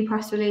preview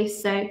press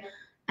release. So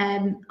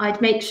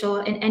I'd make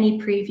sure in any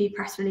preview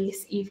press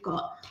release, you've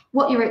got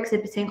what you're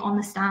exhibiting on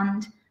the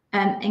stand,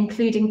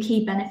 including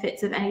key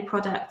benefits of any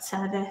product,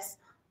 service,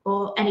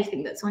 or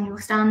anything that's on your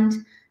stand,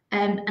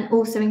 and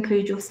also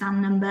include your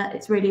stand number.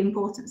 It's really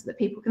important so that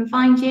people can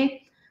find you.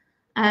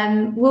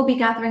 We'll be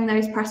gathering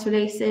those press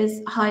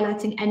releases,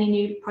 highlighting any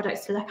new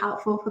products to look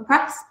out for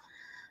press.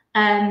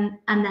 And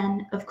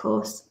then, of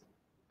course,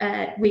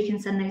 we can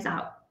send those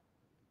out.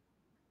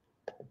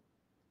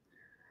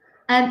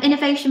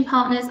 Innovation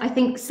partners, I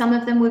think some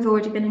of them we've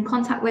already been in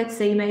contact with,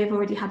 so you may have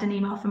already had an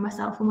email from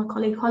myself or my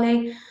colleague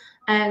Holly.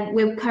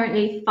 We're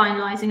currently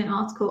finalising an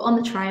article on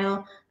the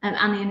trail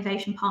and the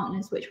innovation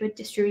partners, which we're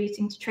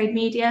distributing to trade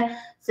media.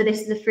 So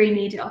this is a free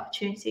media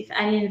opportunity for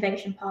any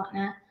innovation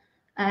partner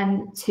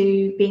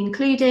to be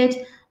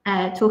included,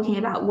 talking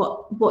about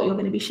what you're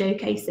going to be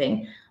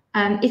showcasing.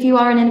 If you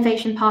are an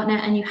innovation partner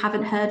and you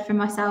haven't heard from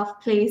myself,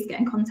 please get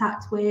in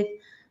contact with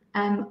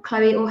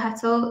Chloe or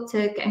Hettel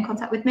to get in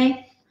contact with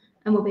me,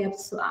 and we'll be able to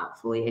sort out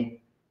for you.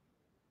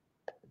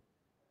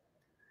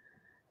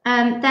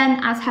 Then,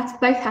 as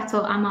both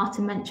Hettel and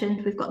Martin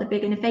mentioned, we've got the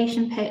big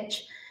innovation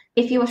pitch.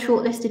 If you are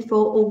shortlisted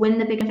for or win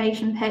the big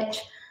innovation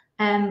pitch,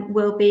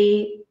 we'll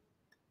be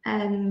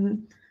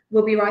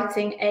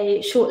writing a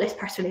shortlist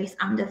press release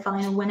and a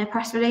final winner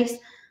press release.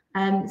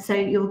 So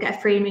you'll get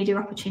a free media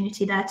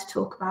opportunity there to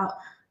talk about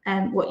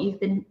what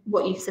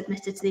you've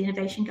submitted to the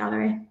Innovation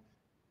Gallery.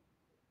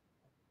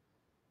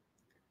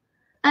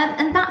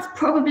 And that's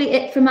probably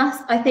it from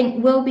us. I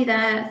think we'll be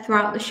there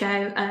throughout the show,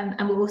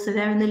 and we're also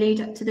there in the lead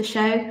up to the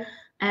show.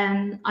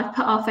 I've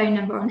put our phone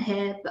number on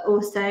here, but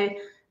also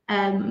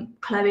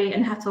Chloe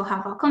and Hettel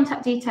have our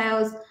contact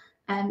details,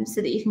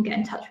 so that you can get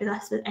in touch with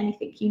us with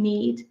anything you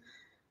need.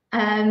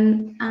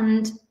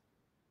 And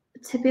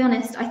to be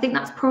honest, I think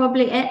that's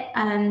probably it.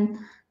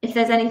 If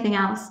there's anything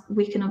else,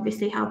 we can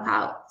obviously help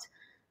out.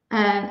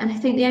 And I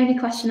think the only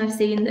question I've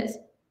seen that's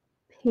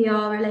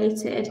PR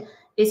related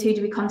is who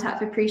do we contact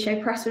for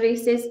pre-show press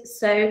releases.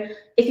 So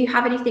if you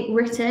have anything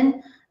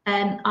written,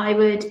 I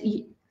would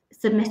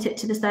submit it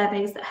to the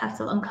surveys that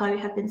Hettel and Chloe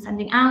have been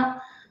sending out.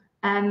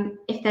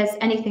 If there's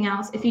anything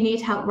else, if you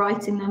need help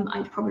writing them,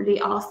 I'd probably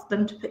ask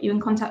them to put you in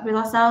contact with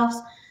ourselves,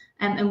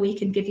 and we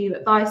can give you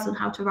advice on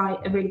how to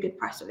write a really good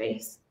press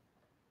release.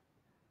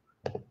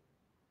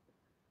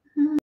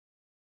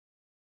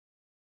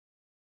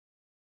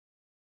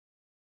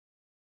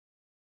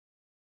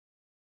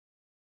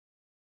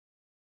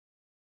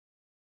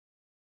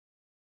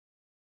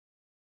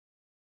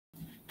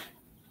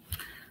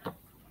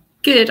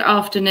 Good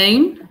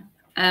afternoon.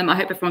 I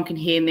hope everyone can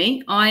hear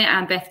me. I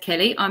am Beth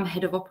Kelly. I'm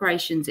Head of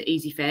Operations at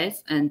Easy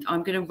Fairs, and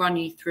I'm going to run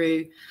you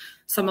through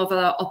some of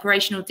our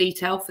operational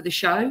detail for the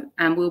show,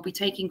 and we'll be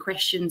taking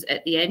questions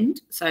at the end.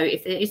 So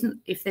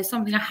if there's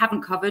something I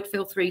haven't covered,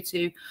 feel free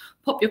to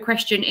pop your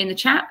question in the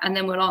chat, and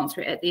then we'll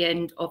answer it at the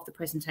end of the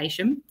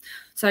presentation.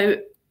 So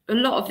a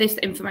lot of this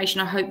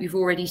information I hope you've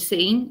already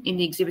seen in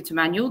the exhibitor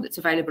manual that's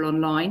available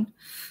online.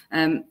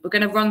 We're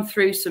going to run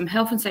through some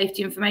health and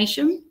safety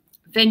information,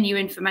 venue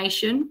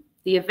information,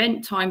 the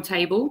event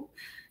timetable,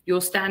 your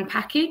stand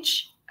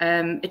package,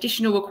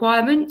 additional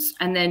requirements,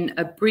 and then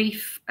a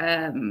brief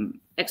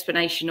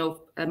explanation of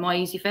My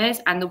Easy Fairs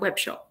and the web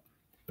shop.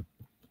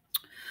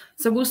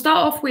 So we'll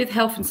start off with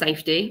health and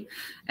safety.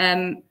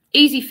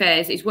 Easy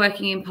Fairs is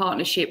working in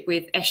partnership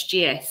with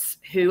SGS,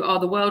 who are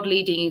the world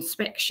leading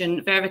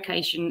inspection,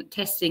 verification,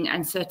 testing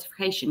and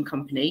certification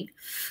company.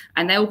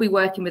 And they will be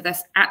working with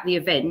us at the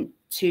event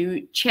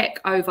to check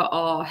over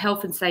our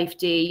health and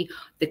safety,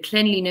 the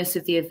cleanliness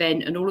of the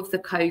event, and all of the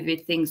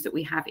COVID things that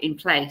we have in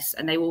place.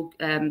 And they will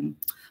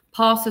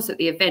pass us at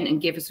the event and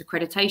give us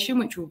accreditation,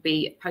 which will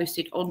be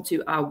posted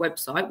onto our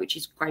website, which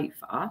is great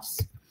for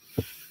us.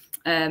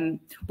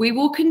 We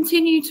will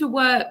continue to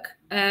work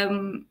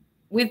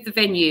with the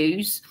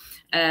venues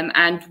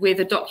and with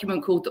a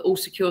document called the All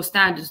Secure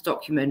Standards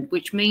document,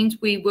 which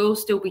means we will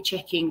still be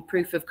checking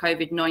proof of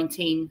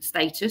COVID-19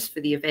 status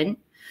for the event.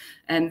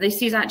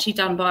 This is actually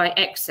done by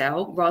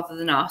Excel rather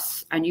than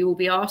us, and you will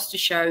be asked to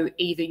show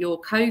either your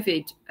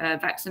COVID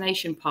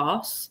vaccination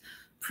pass,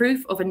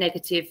 proof of a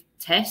negative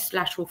test,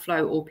 lateral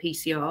flow or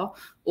PCR,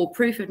 or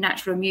proof of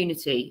natural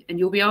immunity. And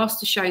you'll be asked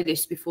to show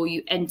this before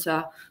you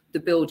enter the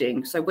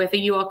building. So whether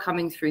you are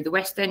coming through the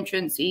west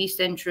entrance, the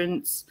east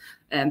entrance,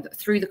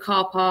 through the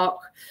car park,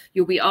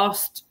 you'll be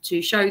asked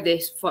to show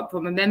this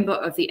from a member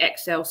of the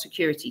Excel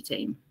security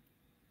team.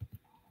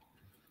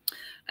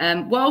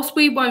 Whilst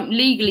we won't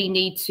legally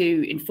need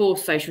to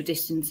enforce social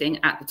distancing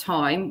at the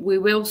time, we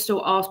will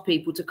still ask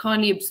people to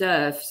kindly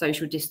observe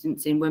social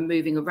distancing when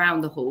moving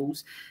around the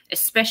halls,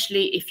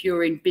 especially if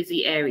you're in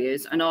busy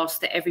areas, and ask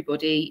that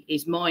everybody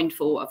is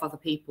mindful of other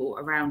people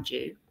around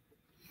you.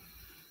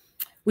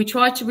 We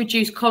try to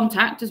reduce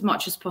contact as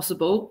much as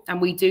possible,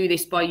 and we do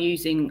this by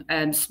using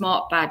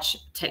smart badge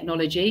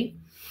technology.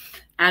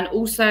 And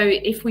also,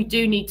 if we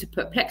do need to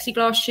put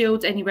plexiglass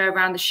shields anywhere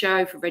around the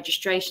show for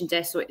registration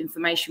desks or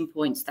information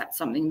points, that's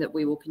something that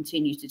we will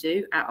continue to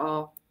do at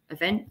our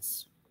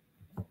events.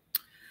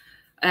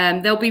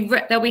 There'll be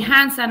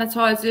hand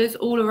sanitizers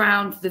all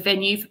around the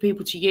venue for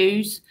people to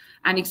use,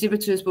 and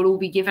exhibitors will all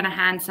be given a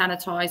hand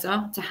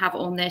sanitizer to have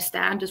on their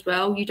stand as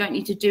well. You don't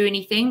need to do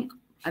anything.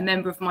 A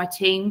member of my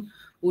team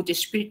will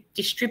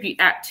distribute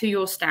that to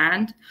your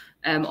stand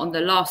on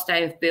the last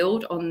day of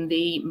build on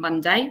the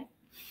Monday.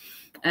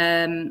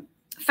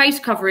 Face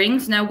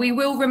coverings. Now, we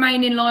will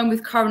remain in line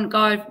with current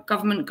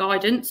government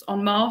guidance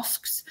on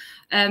masks.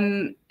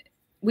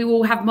 We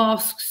will have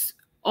masks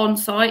on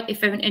site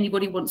if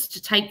anybody wants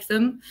to take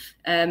them.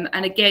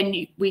 And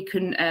again, we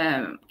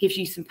can give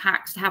you some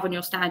packs to have on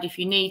your stand if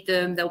you need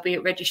them. They'll be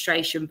at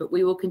registration, but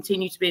we will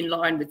continue to be in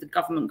line with the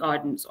government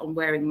guidance on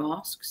wearing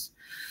masks.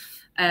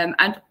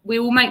 And we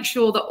will make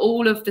sure that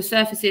all of the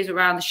surfaces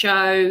around the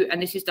show, and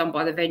this is done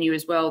by the venue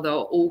as well, they're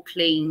all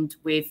cleaned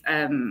with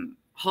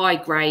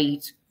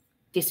high-grade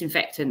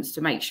disinfectants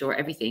to make sure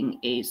everything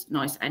is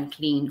nice and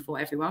clean for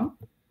everyone.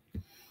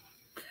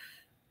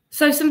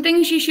 So some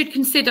things you should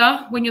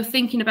consider when you're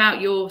thinking about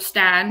your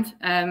stand,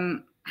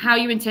 how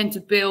you intend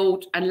to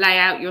build and lay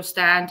out your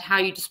stand, how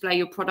you display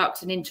your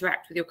products and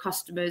interact with your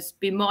customers.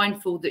 Be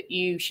mindful that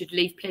you should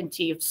leave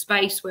plenty of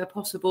space where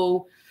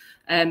possible.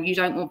 You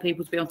don't want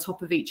people to be on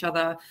top of each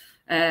other.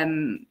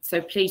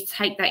 So please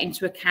take that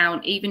into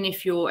account. Even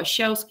if you're a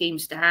shell scheme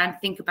stand,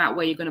 think about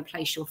where you're going to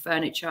place your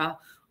furniture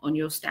on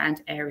your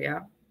stand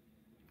area.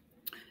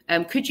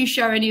 Could you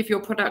show any of your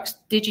products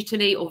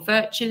digitally or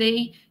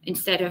virtually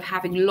instead of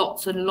having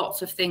lots and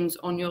lots of things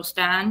on your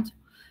stand?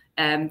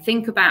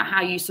 Think about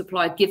how you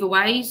supply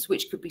giveaways,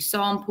 which could be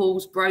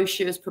samples,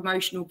 brochures,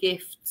 promotional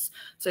gifts.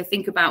 So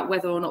think about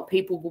whether or not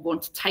people will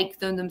want to take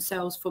them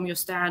themselves from your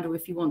stand, or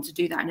if you want to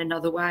do that in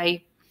another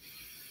way.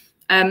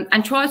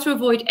 And try to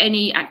avoid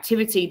any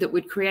activity that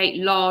would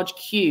create large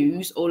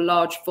queues or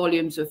large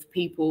volumes of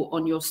people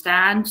on your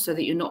stand, so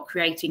that you're not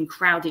creating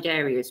crowded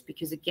areas,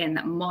 because again,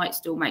 that might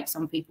still make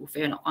some people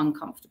feel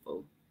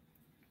uncomfortable.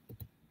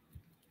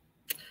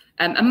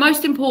 And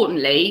most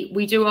importantly,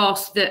 we do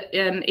ask that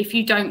if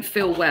you don't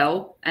feel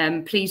well,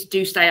 please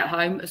do stay at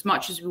home. As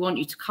much as we want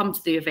you to come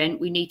to the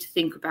event, we need to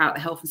think about the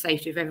health and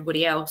safety of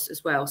everybody else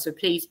as well. So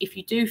please, if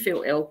you do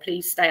feel ill,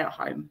 please stay at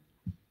home.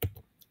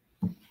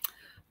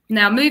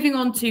 Now, moving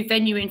on to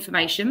venue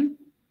information.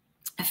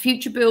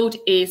 Futurebuild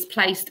is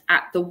placed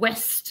at the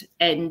west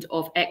end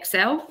of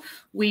Excel.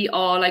 We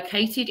are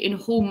located in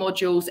hall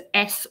modules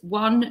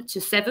S1 to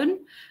 7.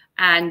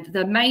 And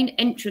the main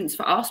entrance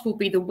for us will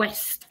be the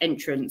west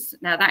entrance.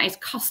 Now, that is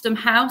Custom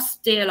House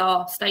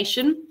DLR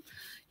station.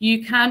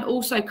 You can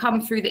also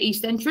come through the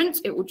east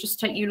entrance. It will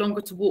just take you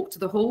longer to walk to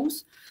the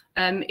halls.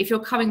 If you're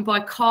coming by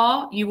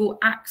car, you will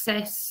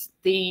access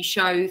the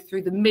show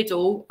through the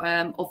middle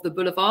of the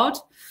boulevard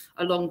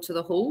along to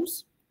the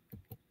halls.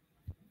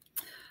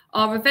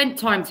 Our event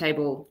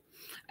timetable.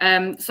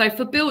 So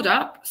for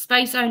build-up,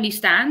 space-only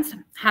stands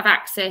have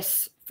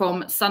access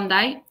from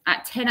Sunday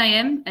at 10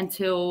 a.m.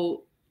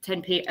 until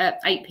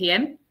 8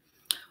 p.m.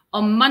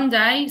 On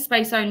Monday,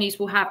 space onlys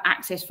will have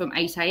access from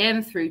 8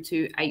 a.m. through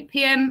to 8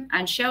 p.m.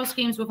 and shell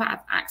schemes will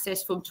have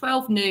access from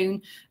 12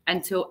 noon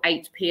until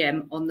 8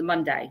 p.m. on the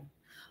Monday.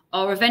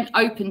 Our event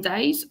open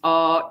days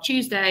are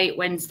Tuesday,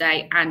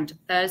 Wednesday and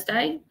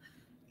Thursday.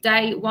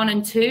 Day 1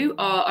 and 2,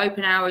 our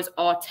open hours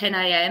are 10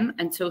 a.m.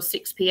 until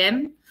 6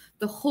 p.m.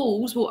 The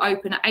halls will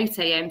open at 8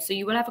 a.m. So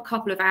you will have a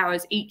couple of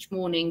hours each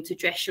morning to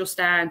dress your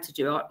stand, to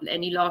do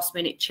any last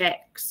minute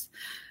checks.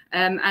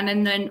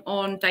 And then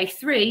on day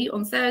 3,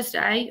 on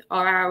Thursday,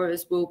 our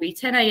hours will be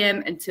 10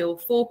 a.m. until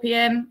 4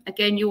 p.m.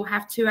 Again, you'll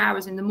have 2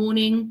 hours in the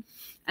morning,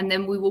 and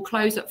then we will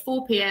close at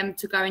 4 p.m.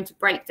 to go into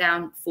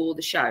breakdown for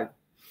the show.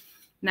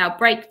 Now,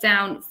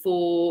 breakdown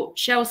for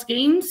shell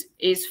schemes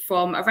is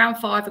from around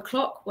 5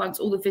 o'clock once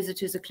all the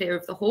visitors are clear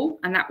of the hall,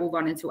 and that will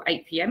run until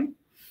 8 p.m.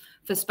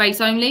 For space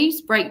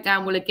onlys,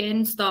 breakdown will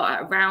again start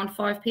at around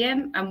 5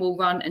 p.m. and will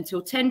run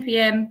until 10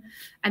 p.m.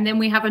 And then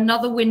we have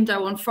another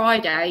window on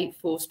Friday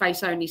for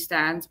space only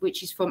stands,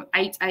 which is from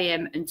 8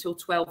 a.m. until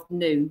 12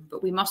 noon.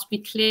 But we must be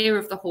clear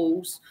of the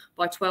halls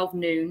by 12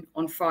 noon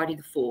on Friday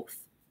the 4th.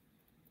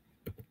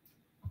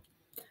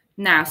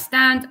 Now,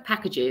 stand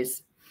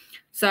packages.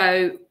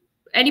 So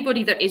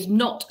anybody that is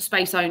not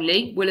space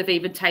only will have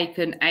either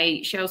taken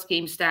a shell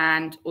scheme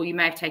stand, or you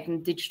may have taken a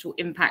digital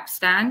impact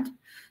stand.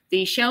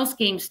 The shell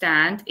scheme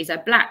stand is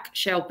a black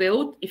shell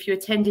build. If you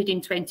attended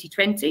in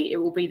 2020, it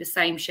will be the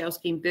same shell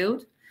scheme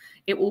build.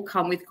 It will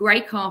come with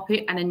grey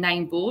carpet and a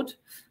name board.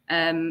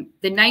 The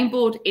name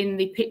board in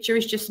the picture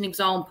is just an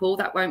example.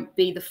 That won't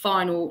be the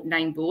final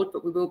name board,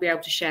 but we will be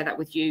able to share that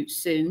with you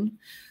soon.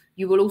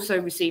 You will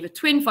also receive a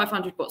twin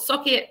 500-watt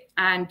socket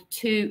and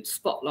 2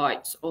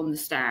 spotlights on the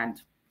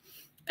stand.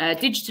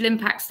 Digital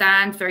impact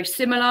stand, very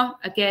similar.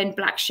 Again,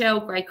 black shell,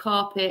 grey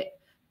carpet.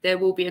 There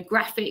will be a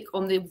graphic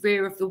on the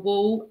rear of the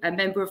wall. A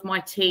member of my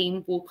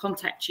team will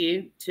contact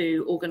you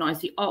to organise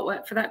the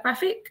artwork for that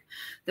graphic.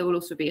 There will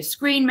also be a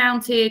screen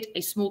mounted,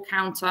 a small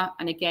counter,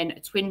 and again,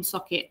 a twin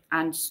socket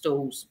and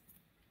stools.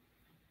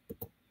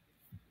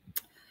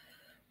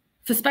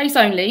 For space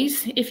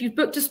onlys, if you've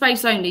booked a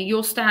space only,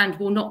 your stand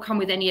will not come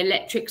with any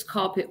electrics,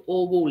 carpet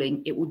or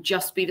walling. It will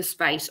just be the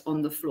space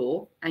on the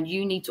floor, and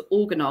you need to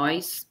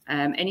organise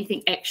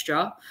anything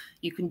extra.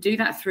 You can do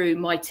that through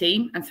my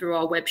team and through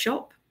our web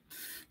shop.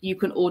 You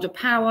can order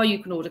power,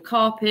 you can order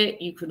carpet,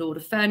 you can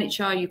order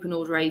furniture, you can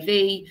order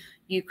AV.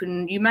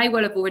 You may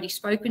well have already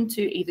spoken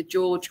to either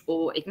George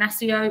or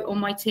Ignacio on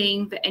my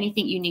team, but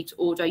anything you need to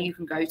order, you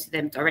can go to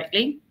them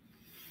directly.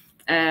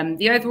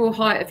 The overall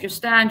height of your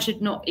stand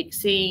should not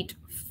exceed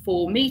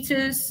 4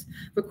 meters.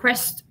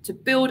 Request to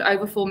build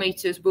over 4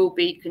 meters will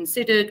be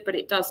considered, but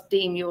it does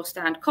deem your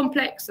stand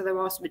complex, so there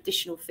are some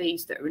additional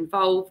fees that are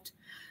involved.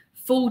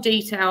 Full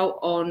detail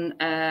on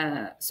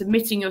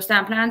submitting your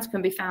stand plans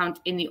can be found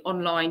in the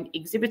online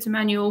exhibitor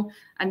manual,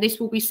 and this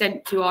will be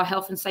sent to our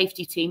health and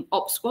safety team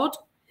Ops Squad,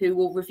 who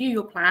will review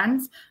your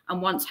plans,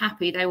 and once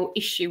happy, they will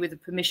issue with a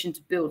permission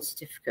to build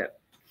certificate.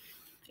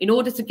 In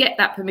order to get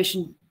that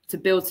permission to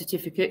build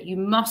certificate, you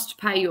must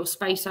pay your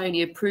space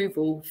only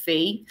approval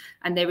fee,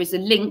 and there is a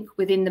link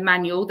within the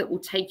manual that will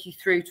take you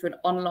through to an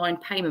online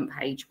payment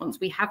page. Once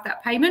we have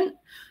that payment,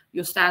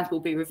 your stands will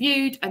be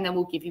reviewed, and then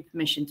we'll give you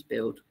permission to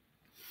build.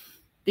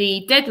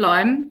 The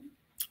deadline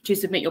to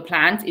submit your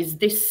plans is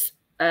this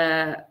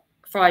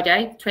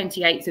Friday,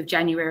 28th of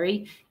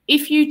January.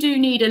 If you do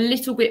need a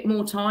little bit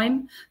more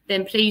time,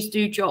 then please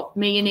do drop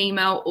me an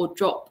email or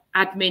drop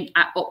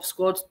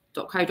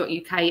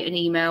admin@opsquad.co.uk an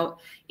email.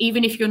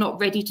 Even if you're not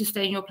ready to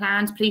stay in your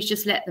plans, please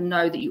just let them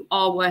know that you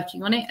are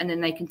working on it, and then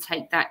they can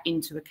take that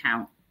into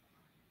account.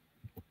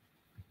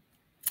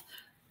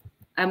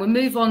 And we'll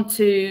move on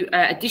to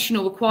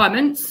additional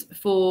requirements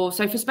for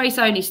space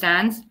only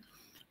stands.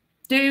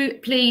 Do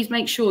please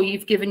make sure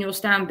you've given your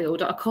stand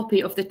builder a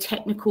copy of the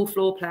technical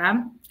floor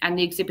plan and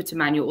the exhibitor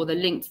manual, or the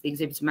link to the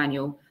exhibitor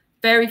manual.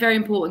 Very, very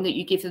important that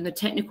you give them the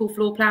technical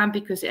floor plan,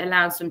 because it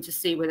allows them to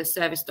see where the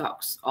service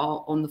ducts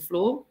are on the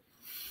floor.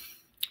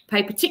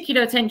 Pay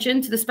particular attention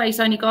to the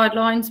space only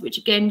guidelines, which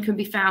again can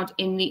be found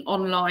in the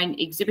online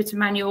exhibitor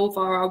manual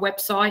via our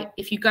website.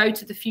 If you go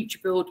to the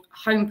Futurebuild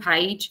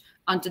homepage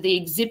under the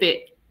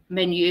exhibit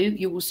menu,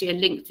 you will see a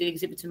link to the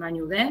exhibitor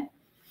manual there.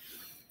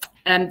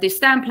 The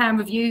stand plan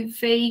review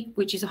fee,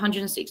 which is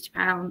 £160,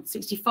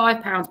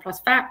 £65 plus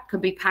VAT, can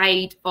be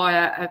paid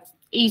via an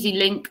easy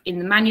link in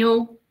the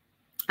manual.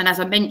 And as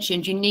I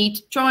mentioned, you need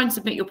to try and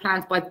submit your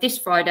plans by this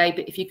Friday,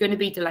 but if you're going to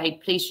be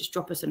delayed, please just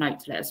drop us a note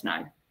to let us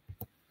know.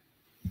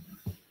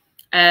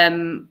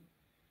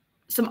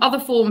 Some other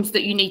forms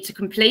that you need to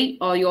complete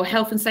are your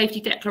health and safety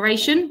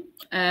declaration,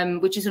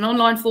 which is an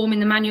online form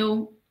in the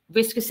manual.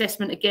 Risk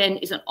assessment, again,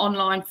 is an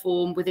online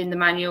form within the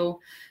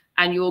manual.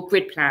 And your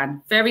grid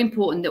plan. Very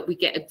important that we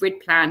get a grid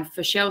plan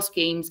for shell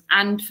schemes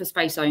and for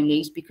space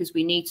onlys, because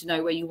we need to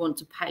know where you want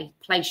to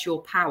place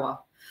your power.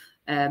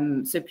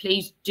 So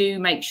please do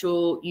make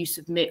sure you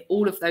submit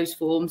all of those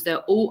forms.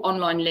 They're all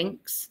online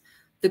links.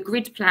 The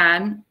grid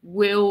plan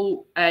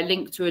will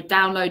link to a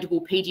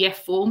downloadable PDF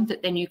form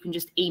that then you can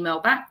just email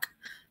back.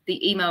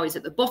 The email is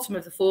at the bottom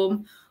of the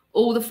form.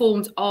 All the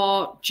forms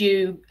are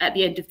due at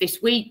the end of this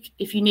week.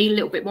 If you need a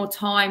little bit more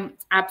time,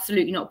 it's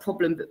absolutely not a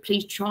problem, but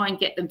please try and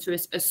get them to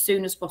us as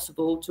soon as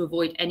possible to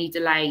avoid any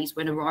delays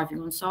when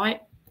arriving on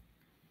site.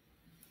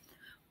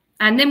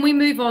 And then we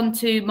move on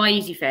to My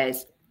Easy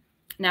Fares.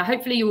 Now,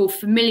 hopefully you're all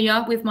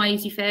familiar with My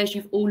Easy Fares.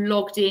 You've all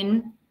logged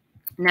in.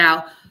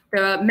 Now,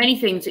 there are many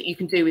things that you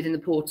can do within the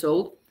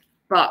portal,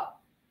 but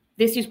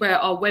this is where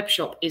our web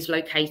shop is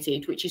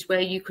located, which is where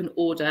you can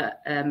order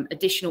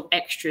additional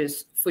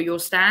extras for your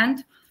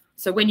stand.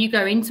 So when you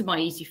go into My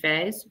Easy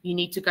Fares, you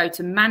need to go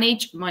to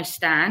Manage My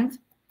Stand.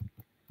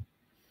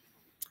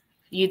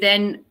 You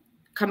then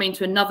come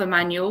into another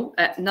menu,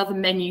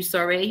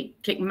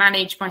 click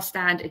Manage My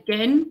Stand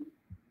again.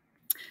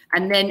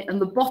 And then on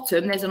the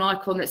bottom, there's an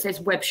icon that says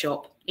web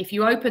shop. If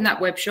you open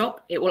that web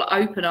shop, it will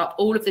open up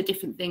all of the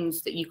different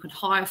things that you can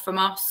hire from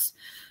us.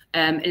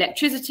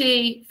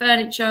 Electricity,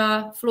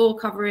 furniture, floor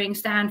covering,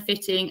 stand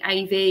fitting,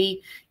 AV.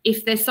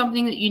 If there's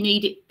something that you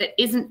need that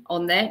isn't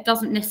on there, it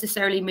doesn't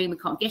necessarily mean we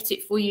can't get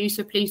it for you.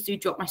 So please do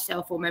drop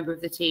myself or a member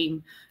of the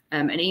team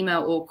an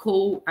email or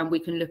call, and we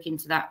can look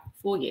into that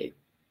for you.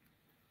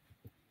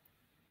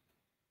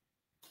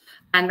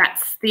 And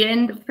that's the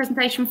end of the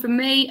presentation from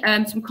me.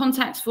 Some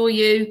contacts for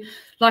you.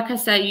 Like I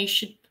say, you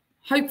should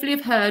hopefully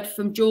have heard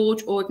from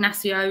George or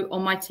Ignacio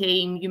on my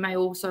team. You may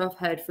also have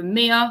heard from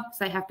Mia, because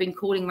they have been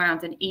calling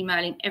around and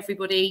emailing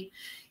everybody.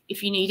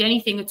 If you need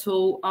anything at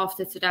all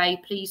after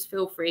today, please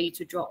feel free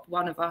to drop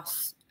one of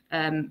us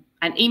an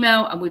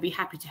email, and we'll be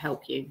happy to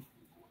help you.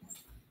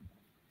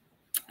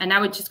 And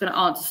now we're just going to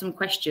answer some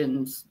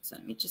questions. So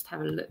let me just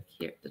have a look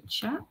here at the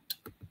chat.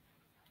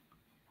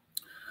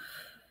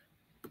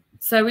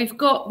 So we've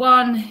got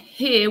one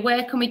here.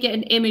 Where can we get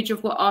an image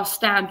of what our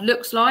stand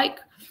looks like?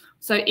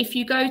 So if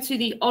you go to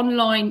the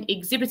online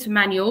exhibitor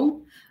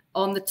manual,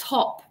 on the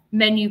top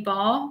menu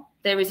bar,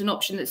 there is an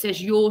option that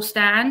says your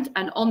stand,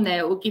 and on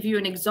there it will give you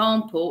an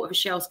example of a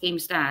shell scheme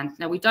stand.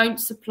 Now, we don't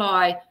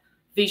supply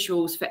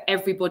visuals for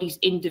everybody's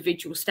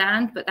individual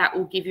stand, but that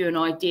will give you an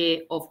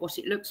idea of what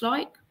it looks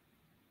like.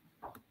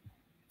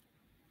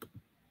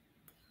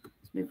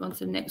 Let's move on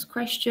to the next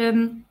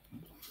question.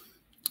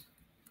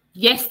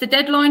 Yes, the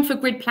deadline for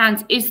grid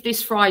plans is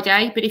this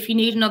Friday, but if you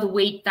need another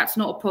week, that's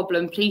not a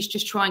problem. Please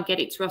just try and get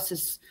it to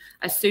us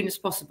as soon as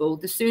possible.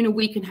 The sooner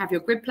we can have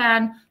your grid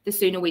plan, the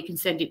sooner we can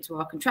send it to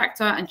our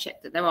contractor and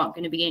check that there aren't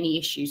going to be any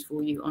issues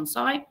for you on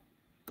site.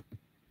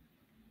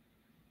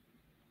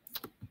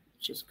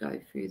 Just go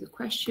through the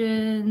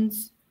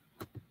questions.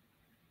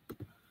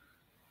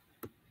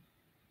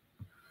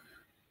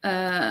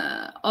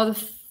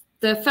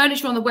 The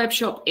furniture on the web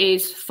shop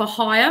is for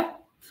hire.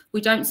 We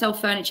don't sell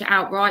furniture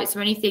outright, so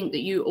anything that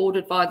you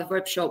ordered via the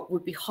web shop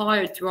would be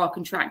hired through our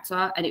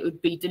contractor, and it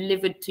would be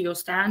delivered to your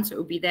stand, so it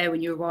would be there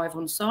when you arrive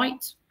on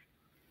site.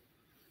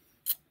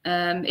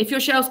 If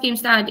your shell scheme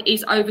stand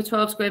is over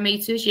 12 square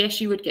meters,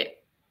 yes, you would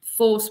get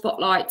 4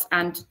 spotlights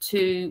and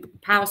 2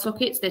 power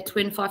sockets. They're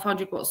twin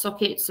 500-watt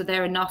sockets, so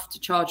they're enough to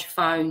charge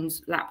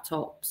phones,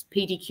 laptops,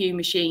 PDQ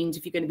machines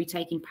if you're going to be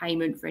taking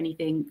payment for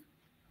anything.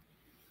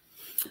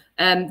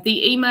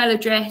 The email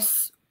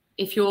address,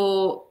 if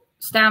your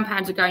stand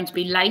plans are going to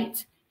be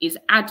late, is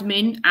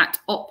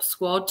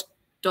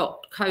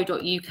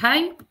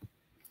admin@opsquad.co.uk.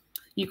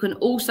 You can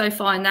also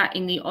find that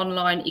in the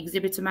online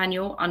exhibitor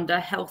manual under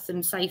health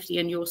and safety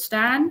and your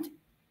stand.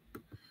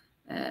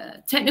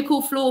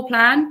 Technical floor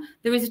plan.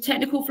 There is a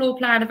technical floor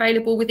plan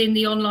available within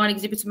the online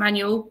exhibitor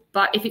manual,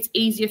 but if it's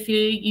easier for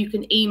you, you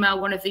can email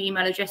one of the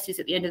email addresses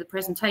at the end of the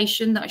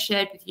presentation that I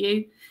shared with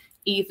you.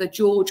 Either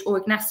George or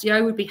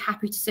Ignacio would be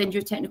happy to send you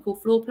a technical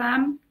floor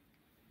plan.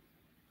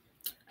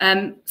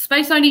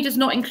 Space only does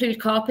not include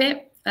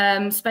carpet.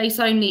 Space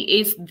only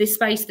is this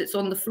space that's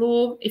on the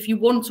floor. If you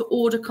want to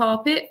order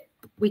carpet,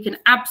 we can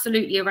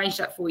absolutely arrange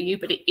that for you,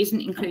 but it isn't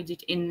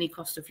included in the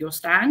cost of your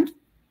stand.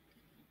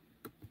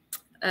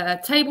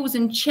 Tables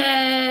and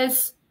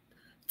chairs.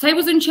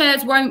 Tables and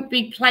chairs won't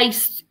be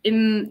placed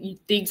in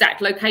the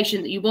exact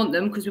location that you want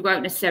them, because we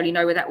won't necessarily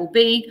know where that will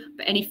be,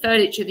 but any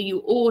furniture that you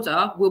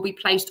order will be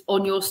placed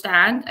on your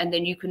stand, and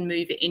then you can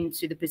move it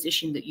into the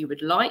position that you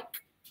would like.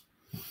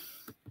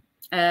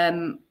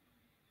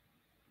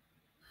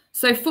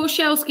 So for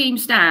shell scheme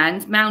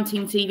stands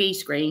mounting TV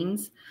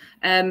screens,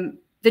 the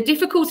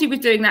difficulty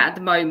with doing that at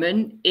the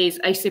moment is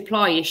a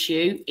supply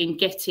issue in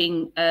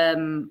getting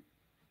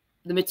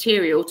the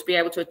material to be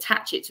able to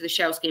attach it to the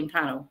shell scheme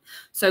panel.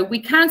 So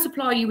we can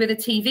supply you with a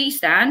TV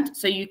stand,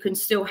 so you can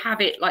still have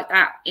it like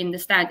that in the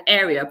stand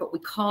area, but we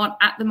can't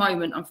at the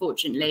moment,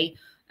 unfortunately,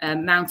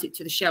 mount it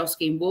to the shell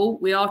scheme wall.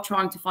 We are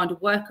trying to find a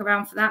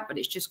workaround for that, but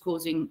it's just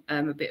causing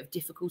a bit of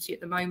difficulty at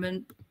the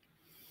moment.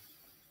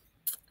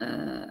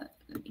 Let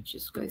me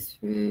just go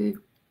through.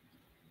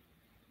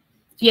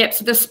 Yep,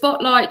 so the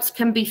spotlights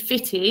can be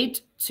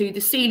fitted to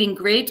the ceiling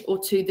grid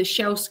or to the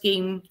shell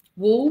scheme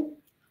wall.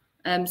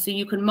 So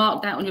you can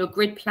mark that on your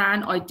grid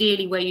plan,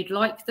 ideally where you'd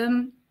like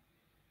them.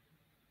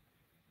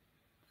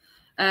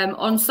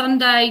 On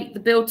Sunday, the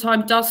build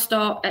time does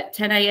start at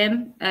 10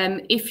 a.m.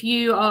 If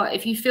you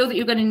feel that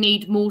you're going to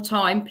need more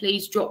time,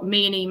 please drop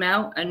me an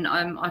email and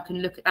I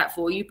can look at that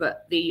for you.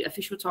 But the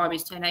official time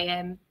is 10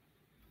 a.m.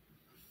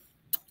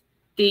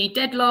 The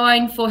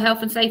deadline for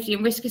health and safety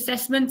and risk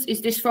assessments is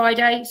this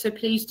Friday, so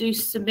please do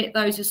submit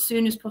those as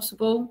soon as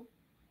possible.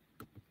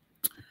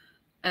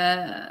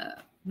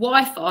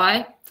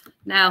 Wi-Fi.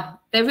 Now,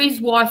 there is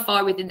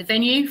Wi-Fi within the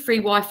venue, free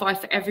Wi-Fi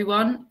for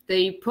everyone.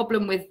 The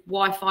problem with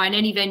Wi-Fi in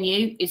any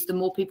venue is the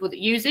more people that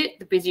use it,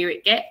 the busier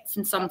it gets,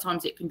 and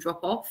sometimes it can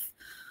drop off.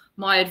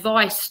 My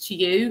advice to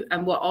you,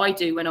 and what I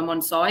do when I'm on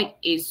site,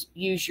 is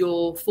use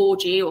your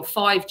 4G or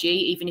 5G,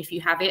 even if you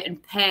have it,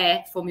 and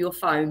pair from your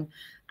phone.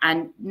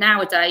 And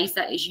nowadays,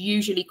 that is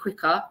usually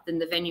quicker than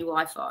the venue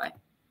Wi-Fi.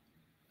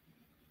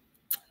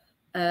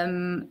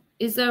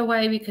 Is there a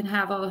way we can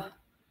have a...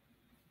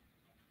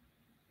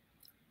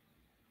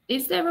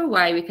 is there a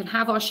way we can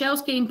have our shell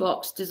scheme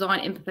box design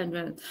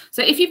independent?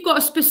 So if you've got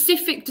a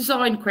specific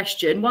design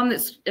question, one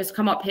that's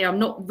come up here, I'm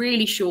not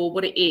really sure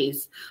what it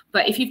is,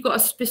 but if you've got a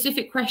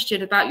specific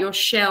question about your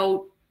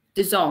shell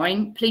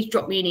design, please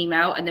drop me an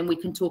email and then we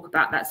can talk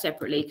about that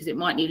separately, because it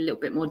might need a little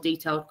bit more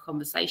detailed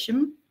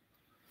conversation.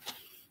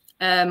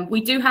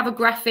 We do have a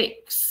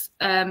graphics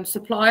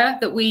supplier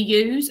that we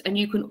use, and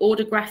you can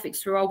order graphics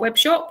through our web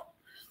shop.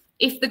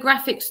 If the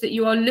graphics that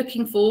you are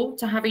looking for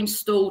to have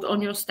installed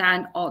on your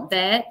stand aren't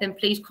there, then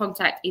please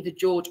contact either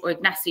George or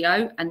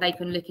Ignacio and they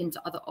can look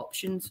into other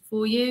options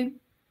for you.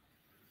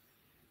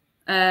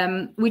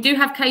 We do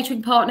have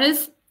catering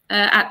partners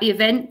at the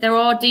event. There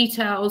are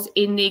details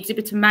in the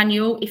exhibitor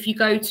manual. If you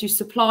go to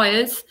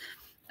suppliers,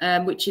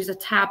 which is a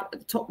tab at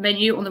the top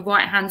menu on the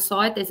right-hand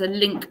side, there's a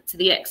link to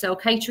the XL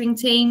catering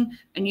team,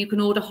 and you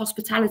can order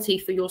hospitality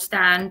for your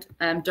stand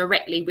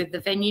directly with the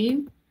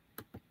venue.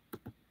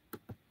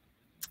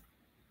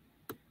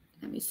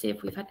 Let me see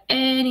if we've had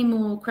any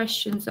more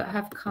questions that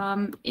have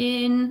come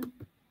in.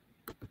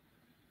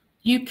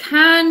 You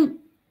can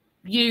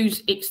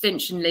use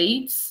extension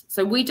leads.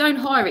 So we don't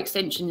hire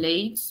extension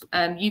leads.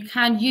 You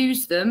can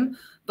use them,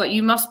 but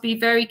you must be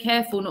very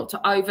careful not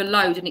to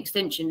overload an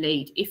extension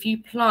lead. If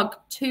you plug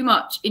too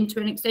much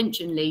into an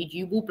extension lead,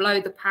 you will blow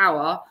the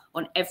power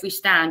on every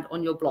stand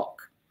on your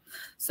block.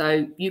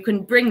 So you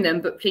can bring them,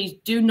 but please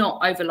do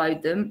not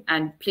overload them,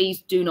 and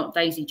please do not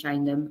daisy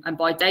chain them. And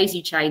by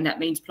daisy chain, that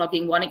means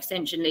plugging one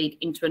extension lead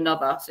into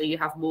another, so you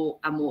have more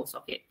and more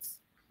sockets.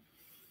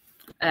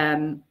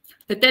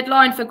 The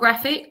deadline for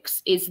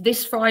graphics is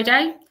this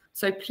Friday,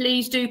 so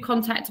please do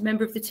contact a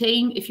member of the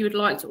team if you would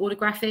like to order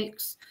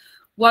graphics.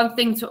 One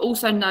thing to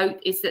also note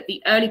is that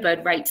the early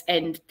bird rates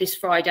end this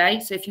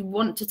Friday. So if you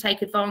want to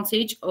take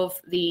advantage of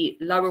the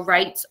lower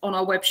rates on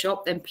our web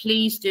shop, then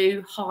please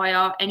do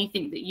hire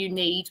anything that you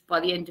need by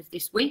the end of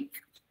this week.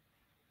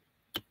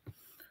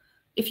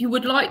 If you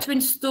would like to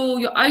install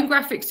your own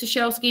graphics to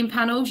shell scheme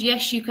panels,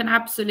 yes, you can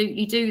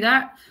absolutely do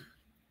that.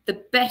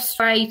 The best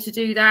way to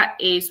do that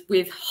is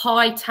with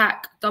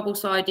high-tack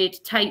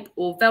double-sided tape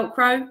or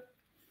Velcro.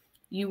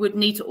 You would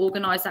need to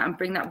organise that and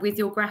bring that with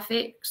your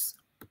graphics.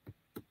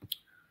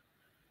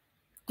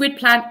 Grid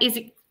plan is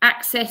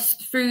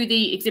accessed through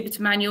the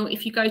exhibitor manual.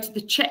 If you go to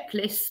the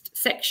checklist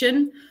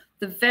section,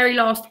 the very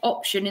last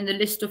option in the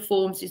list of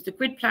forms is the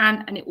grid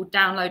plan, and it will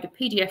download a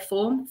PDF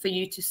form for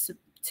you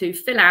to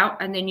fill out,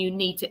 and then you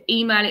need to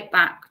email it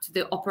back to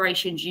the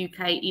Operations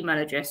UK email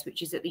address,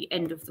 which is at the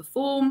end of the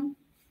form.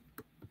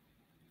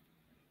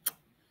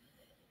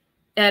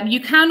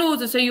 You can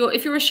order, so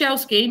if you're a shell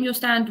scheme, your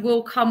stand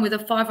will come with a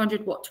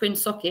 500-watt twin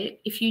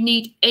socket. If you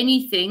need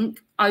anything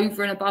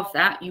over and above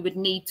that, you would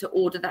need to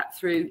order that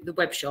through the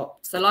web shop.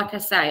 So like I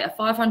say, a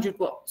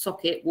 500-watt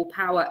socket will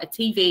power a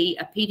TV,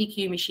 a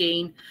PDQ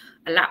machine,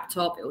 a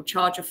laptop, it will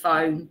charge a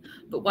phone.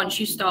 But once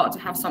you start to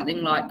have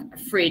something like a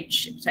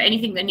fridge, so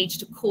anything that needs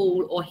to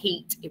cool or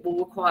heat, it will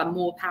require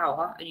more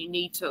power, and you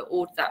need to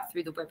order that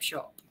through the web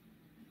shop.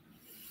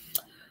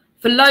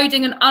 For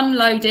loading and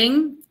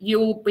unloading, you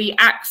will be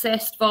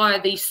accessed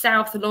via the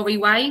South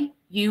Lorryway.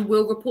 You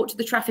will report to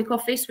the traffic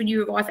office when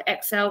you arrive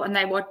at XL, and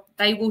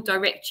they will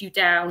direct you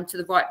down to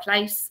the right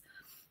place.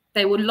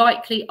 They will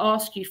likely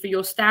ask you for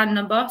your stand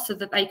number so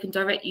that they can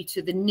direct you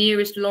to the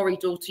nearest lorry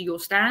door to your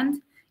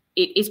stand.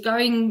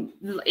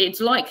 It's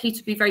likely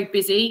to be very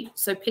busy,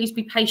 so please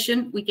be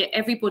patient. We get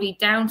everybody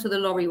down to the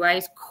Lorryway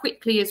as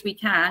quickly as we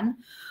can.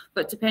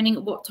 But depending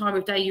on what time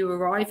of day you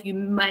arrive, you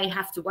may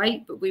have to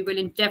wait, but we will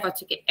endeavour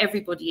to get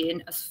everybody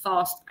in as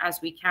fast as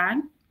we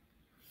can.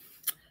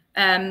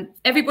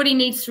 Everybody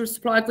needs to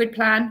supply a grid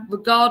plan,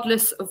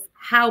 regardless of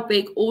how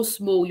big or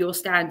small your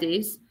stand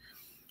is.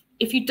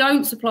 If you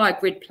don't supply a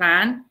grid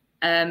plan,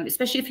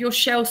 especially if you're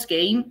shell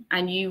scheme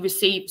and you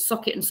receive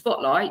socket and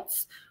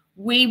spotlights,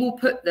 we will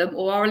put them,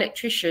 or our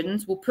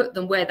electricians will put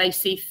them where they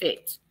see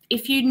fit.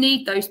 If you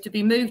need those to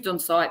be moved on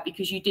site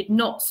because you did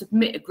not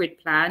submit a grid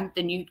plan,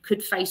 then you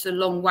could face a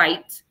long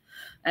wait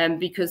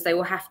because they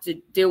will have to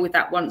deal with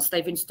that once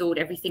they've installed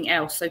everything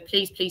else. So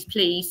please, please,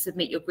 please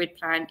submit your grid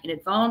plan in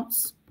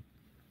advance.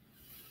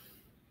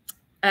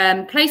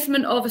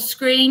 Placement of a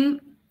screen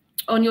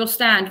on your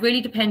stand really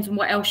depends on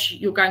what else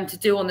you're going to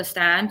do on the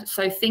stand.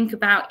 So think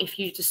about if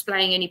you're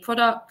displaying any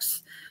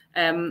products.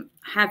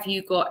 Have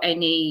you got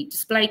any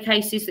display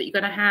cases that you're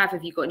going to have?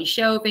 Have you got any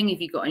shelving? Have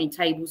you got any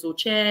tables or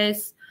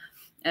chairs?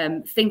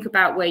 Think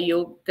about where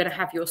you're going to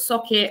have your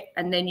socket,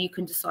 and then you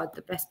can decide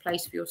the best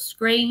place for your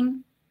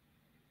screen.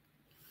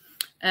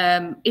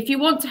 If you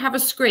want to have a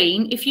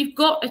screen, if you've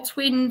got a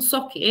twin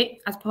socket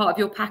as part of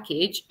your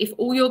package, if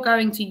all you're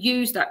going to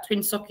use that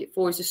twin socket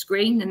for is a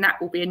screen, then that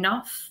will be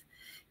enough.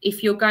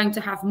 If you're going to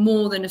have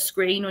more than a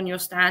screen on your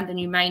stand, then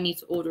you may need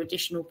to order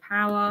additional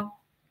power.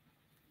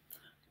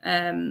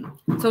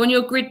 So on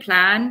your grid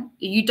plan,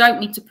 you don't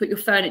need to put your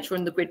furniture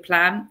on the grid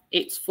plan.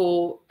 It's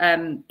for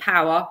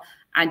power,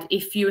 and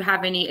if you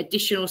have any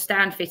additional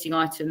stand fitting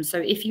items. So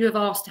if you have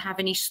asked to have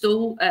any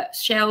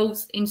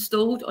shelves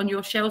installed on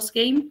your shell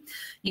scheme,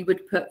 you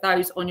would put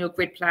those on your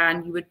grid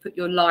plan, you would put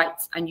your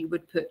lights, and you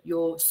would put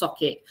your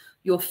socket.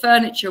 Your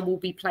furniture will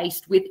be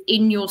placed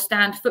within your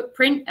stand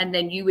footprint, and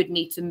then you would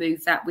need to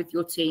move that with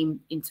your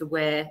team into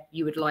where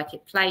you would like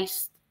it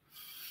placed.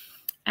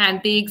 And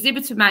the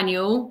exhibitor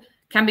manual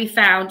can be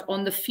found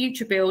on the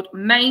Futurebuild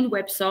main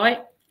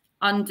website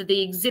under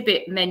the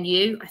exhibit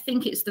menu. I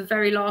think it's the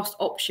very last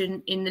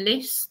option in the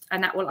list,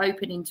 and that will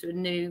open into a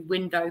new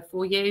window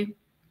for you.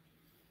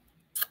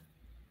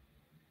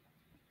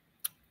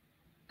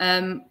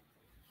 If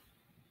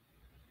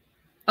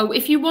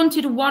you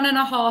wanted a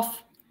 1.5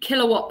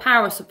 kilowatt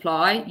power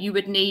supply, you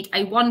would need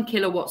a 1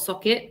 kilowatt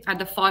socket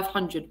and a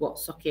 500 watt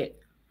socket.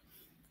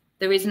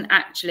 There isn't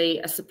actually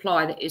a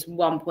supply that is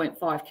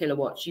 1.5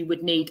 kilowatts. You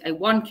would need a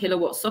 1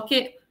 kilowatt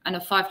socket and a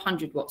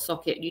 500 watt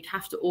socket. You'd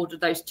have to order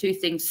those two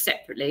things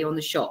separately on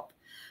the shop.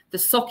 The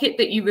socket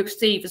that you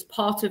receive as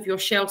part of your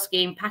shell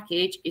scheme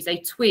package is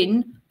a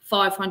twin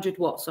 500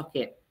 watt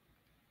socket.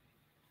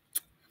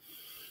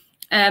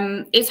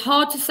 It's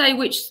hard to say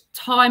which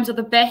times are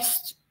the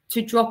best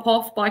to drop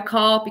off by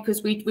car,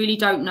 because we really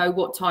don't know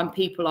what time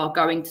people are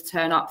going to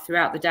turn up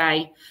throughout the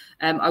day.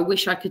 I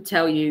wish I could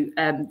tell you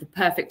the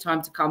perfect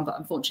time to come, but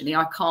unfortunately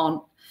I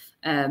can't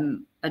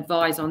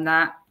advise on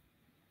that.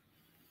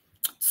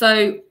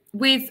 So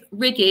with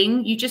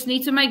rigging, you just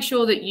need to make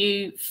sure that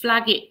you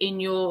flag it in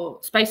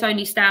your space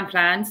only stand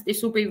plans.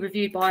 This will be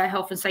reviewed by a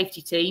health and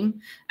safety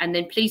team, and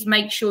then please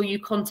make sure you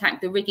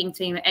contact the rigging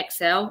team at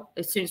Excel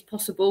as soon as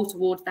possible to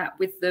order that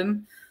with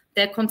them.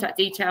 Their contact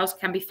details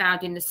can be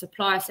found in the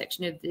supplier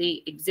section of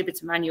the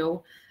exhibitor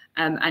manual.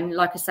 And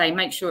like I say,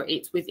 make sure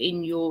it's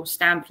within your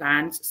stand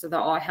plans so that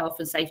our health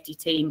and safety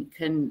team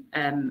can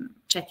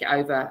check it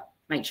over,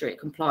 make sure it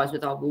complies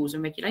with our rules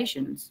and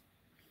regulations.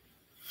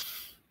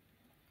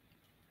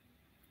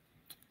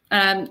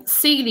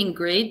 Ceiling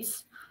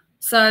grids.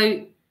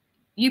 So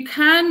you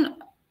can,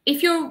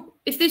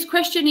 if this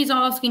question is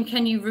asking,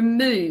 can you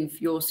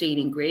remove your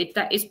ceiling grid?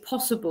 That is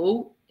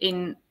possible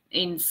in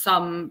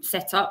some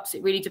setups.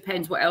 It really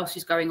depends what else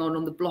is going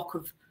on the block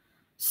of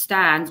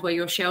stands where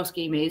your shell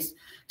scheme is.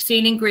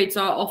 Ceiling grids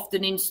are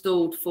often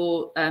installed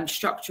for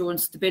structural and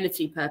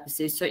stability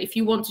purposes. So if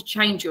you want to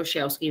change your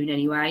shell scheme in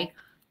any way,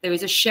 there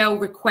is a shell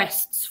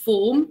requests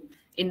form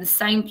in the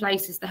same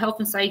place as the health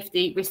and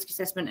safety, risk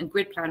assessment and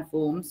grid plan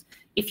forms.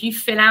 If you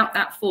fill out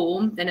that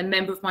form, then a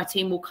member of my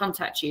team will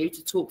contact you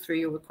to talk through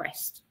your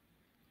request.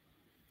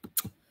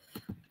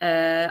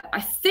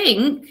 I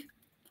think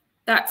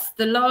that's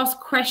the last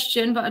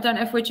question, but I don't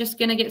know if we're just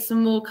going to get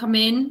some more come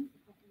in.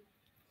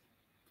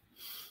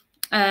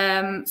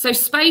 So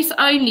space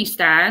only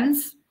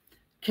stands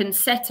can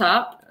set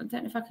up, I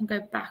don't know if I can go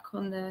back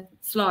on the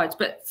slides,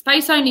 but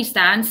space only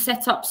stands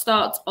setup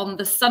starts on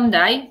the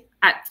Sunday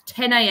at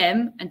 10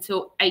 a.m.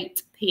 until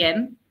 8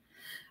 p.m.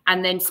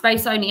 And then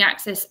space only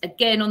access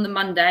again on the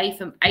Monday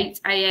from 8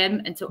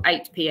 a.m. until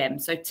 8 p.m.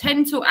 So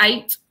 10 till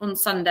 8 on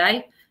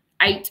Sunday,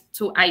 8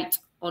 till 8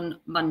 on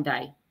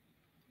Monday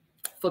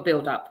for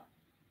build up.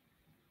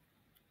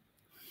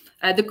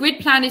 The grid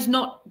plan is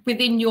not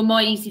within your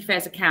My Easy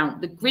Fares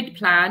account. The grid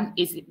plan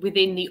is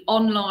within the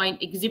online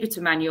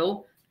exhibitor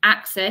manual,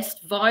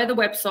 accessed via the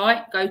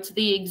website. Go to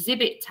the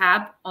exhibit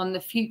tab on the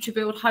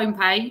Futurebuild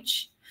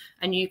homepage,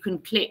 and you can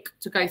click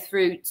to go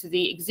through to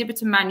the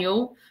exhibitor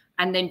manual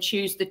and then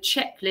choose the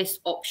checklist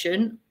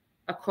option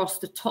across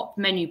the top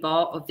menu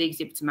bar of the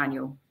exhibitor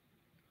manual.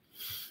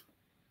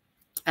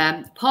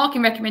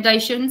 Parking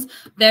recommendations.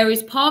 There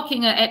is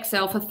parking at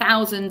Excel for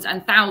thousands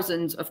and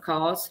thousands of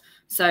cars.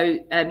 So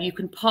you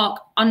can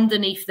park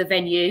underneath the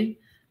venue.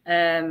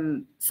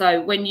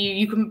 So when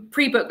you can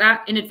pre-book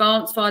that in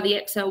advance via the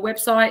Excel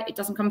website. It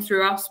doesn't come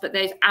through us, but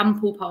there's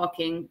ample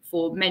parking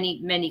for many,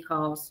 many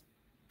cars.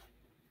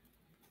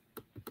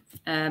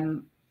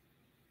 And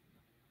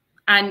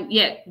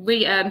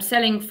yeah,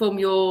 selling from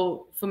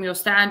your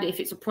stand, if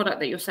it's a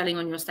product that you're selling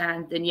on your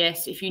stand, then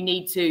yes, if you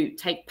need to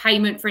take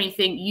payment for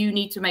anything, you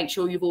need to make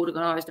sure you've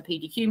organised a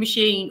PDQ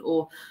machine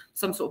or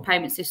some sort of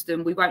payment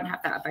system. We won't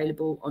have that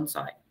available on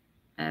site.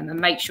 And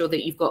make sure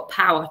that you've got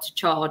power to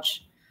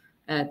charge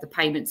the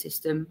payment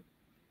system.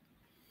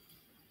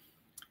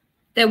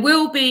 There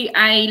will be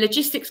a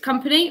logistics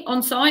company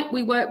on site.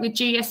 We work with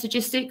GS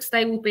Logistics.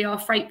 They will be our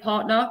freight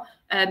partner.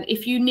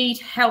 If you need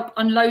help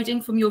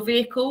unloading from your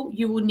vehicle,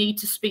 you will need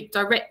to speak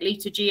directly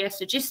to GS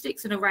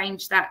Logistics and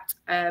arrange that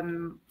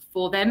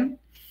for them.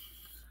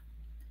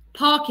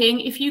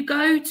 Parking, if you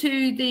go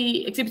to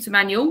the exhibitor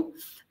manual,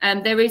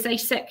 there is a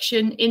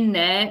section in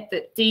there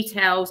that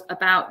details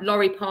about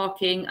lorry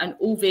parking and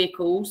all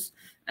vehicles.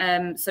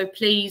 So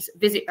please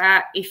visit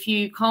that. If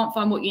you can't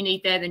find what you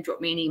need there, then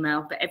drop me an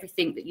email. But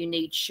everything that you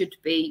need should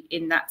be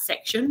in that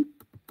section.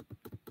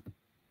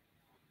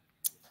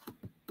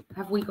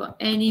 Have we got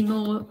any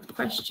more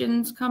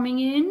questions coming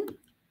in?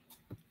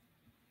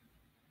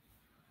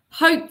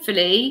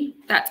 Hopefully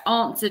that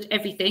answered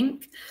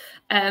everything.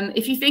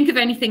 If you think of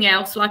anything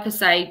else, like I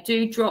say,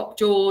 do drop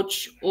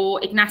George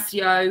or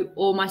Ignacio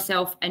or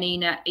myself an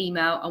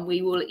email, and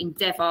we will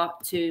endeavour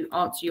to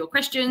answer your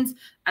questions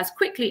as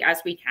quickly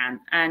as we can.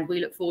 And we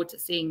look forward to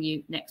seeing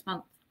you next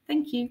month.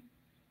 Thank you.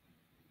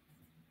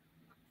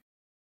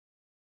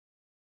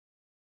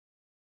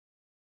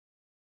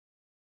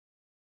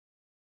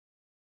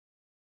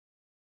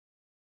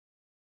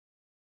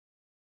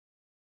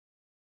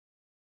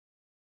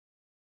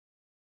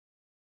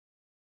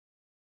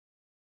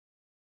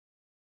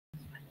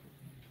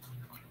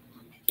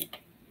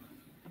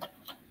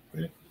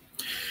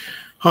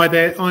 Hi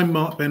there, I'm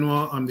Mark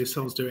Benoit. I'm the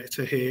Sales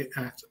Director here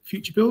at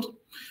Futurebuild.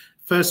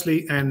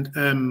 Firstly, and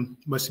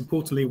most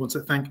importantly, I want to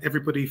thank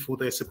everybody for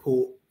their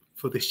support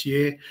for this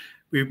year.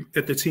 We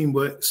at the team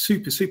worked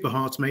super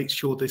hard to make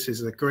sure this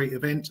is a great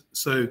event.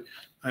 So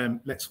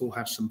let's all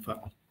have some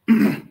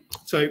fun.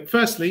 So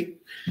firstly,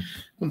 I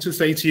want to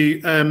say to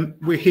you,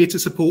 we're here to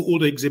support all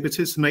the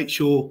exhibitors to make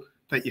sure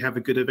that you have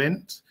a good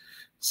event.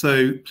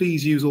 So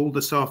please use all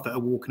the staff that are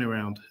walking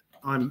around.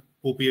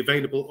 Will be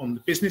available on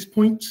the business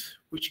point,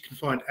 which you can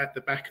find at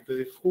the back of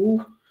the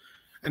hall.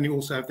 And you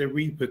also have the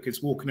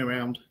rebookers walking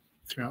around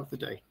throughout the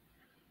day.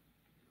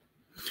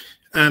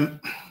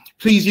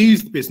 Please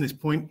use the business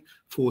point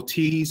for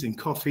teas and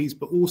coffees,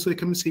 but also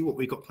come and see what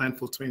we've got planned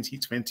for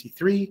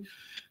 2023.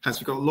 As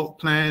we've got a lot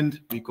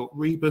planned, we've got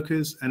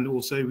rebookers, and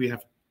also we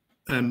have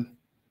a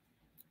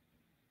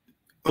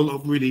lot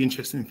of really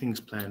interesting things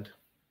planned.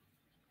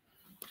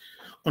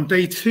 On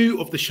day 2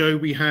 of the show,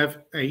 we have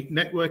a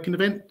networking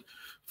event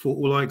for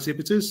all our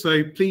exhibitors.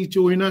 So please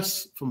join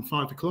us from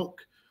 5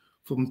 o'clock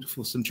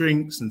for some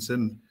drinks and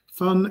some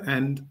fun.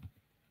 And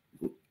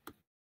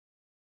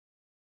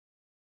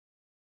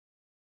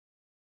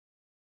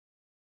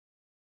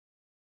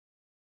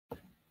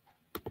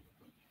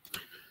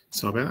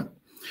sorry about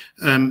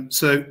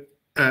that.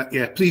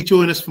 Yeah, please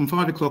join us from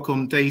 5 o'clock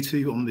on day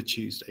 2 on the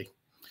Tuesday.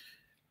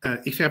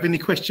 If you have any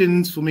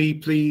questions for me,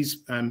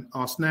 please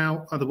ask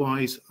now.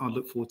 Otherwise, I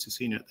look forward to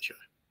seeing you at the show.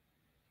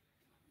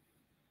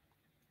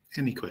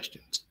 Any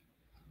questions?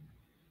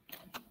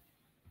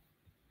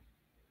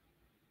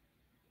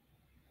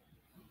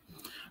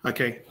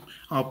 Okay,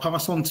 I'll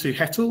pass on to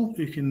Hettel,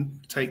 who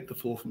can take the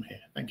floor from here.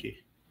 Thank you.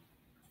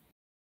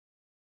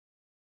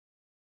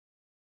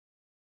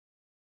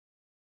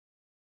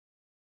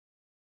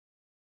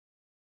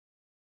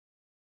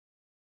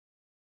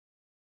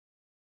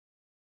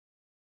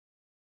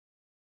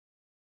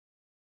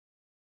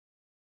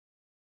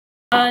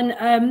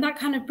 And that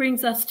kind of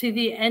brings us to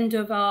the end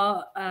of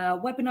our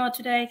webinar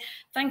today.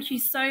 Thank you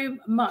so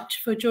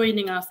much for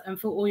joining us and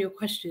for all your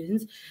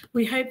questions.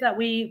 We hope that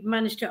we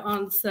managed to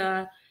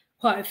answer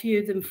quite a few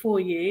of them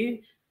for you.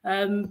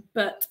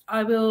 But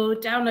I will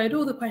download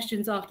all the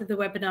questions after the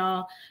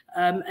webinar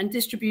and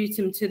distribute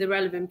them to the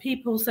relevant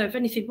people. So if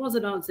anything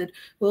wasn't answered,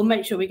 we'll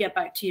make sure we get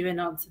back to you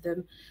and answer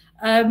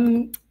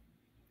them.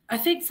 I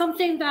think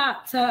something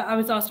that I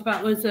was asked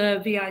about was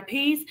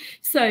VIPs.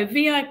 So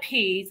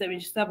VIPs, let me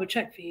just double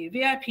check for you.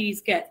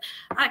 VIPs get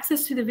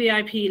access to the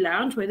VIP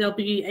lounge where they'll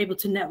be able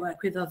to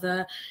network with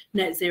other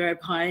net zero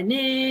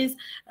pioneers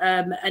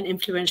and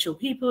influential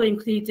people,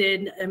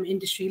 including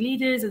industry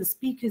leaders and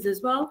speakers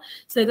as well.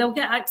 So they'll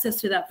get access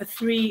to that for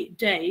 3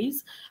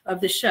 days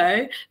of the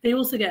show. They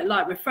also get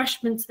light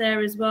refreshments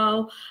there as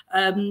well.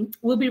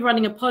 We'll be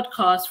running a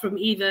podcast from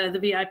either the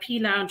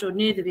VIP lounge or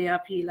near the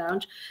VIP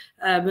lounge,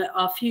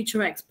 our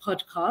FutureX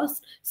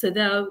podcast, so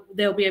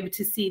they'll be able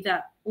to see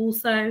that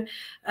also.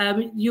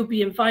 You'll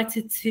be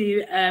invited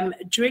to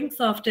drinks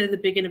after the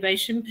big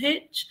innovation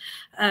pitch,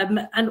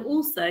 and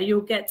also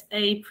you'll get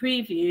a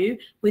preview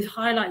with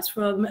highlights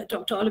from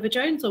Dr. Oliver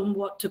Jones on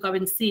what to go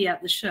and see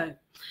at the show.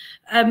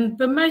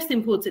 But most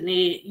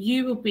importantly,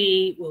 you will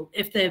be, well,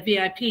 if they're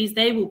VIPs,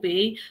 they will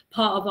be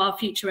part of our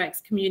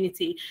FutureX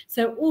community.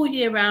 So all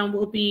year round,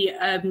 we'll be,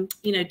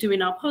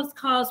 doing our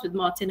podcast with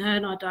Martin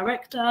Hearn, our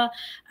director,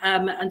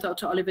 and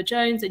Dr. Oliver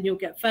Jones, and you'll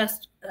get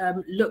first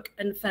look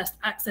and first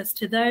access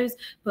to those.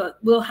 But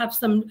we'll have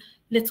some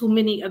little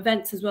mini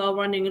events as well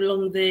running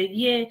along the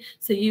year,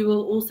 so you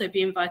will also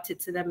be invited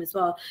to them as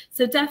well.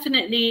 So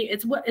definitely,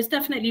 it's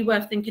definitely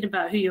worth thinking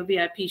about who your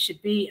VIP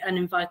should be and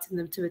inviting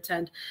them to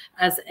attend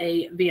as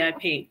a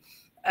VIP.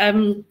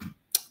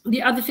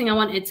 The other thing I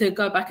wanted to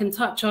go back and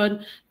touch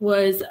on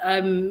was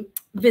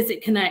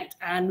Visit Connect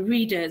and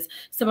readers.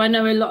 So I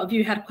know a lot of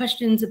you had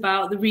questions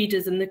about the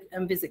readers and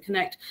Visit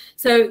Connect.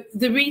 So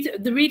the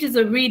readers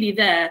are really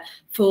there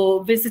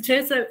for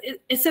visitors. So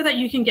it's so that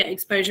you can get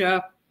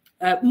exposure,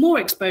 more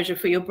exposure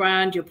for your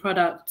brand, your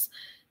products.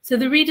 So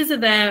the readers are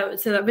there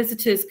so that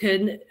visitors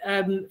can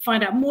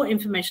find out more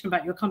information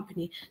about your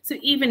company. So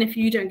even if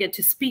you don't get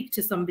to speak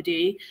to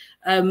somebody,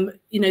 they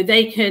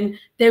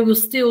will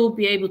still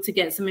be able to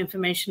get some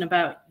information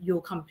about your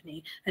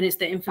company, and it's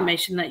the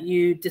information that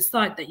you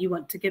decide that you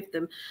want to give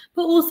them.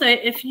 But also,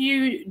 if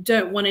you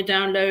don't want to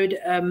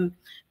download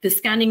the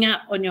scanning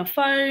app on your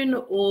phone,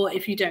 or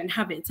if you don't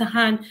have it to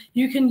hand,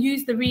 you can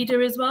use the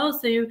reader as well.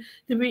 So you'll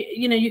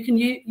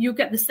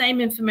get the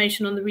same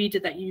information on the reader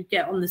that you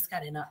get on the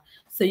scanning app.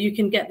 so you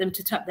can get them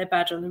to tap their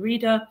badge on the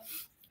reader,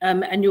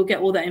 and you'll get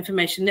all that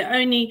information. The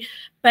only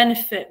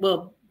benefit,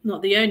 well,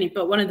 not the only,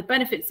 but one of the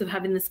benefits of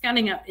having the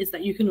scanning app is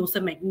that you can also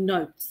make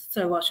notes.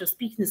 So whilst you're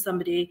speaking to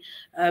somebody,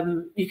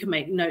 you can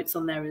make notes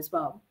on there as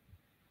well.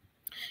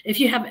 If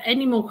you have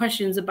any more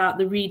questions about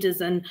the readers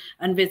and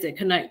Visit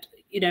Connect,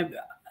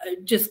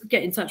 just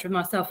get in touch with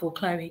myself or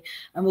Chloe,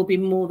 and we'll be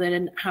more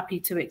than happy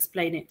to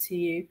explain it to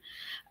you.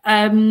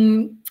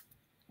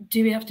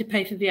 Do we have to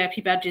pay for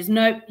VIP badges?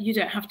 No, you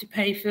don't have to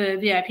pay for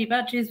VIP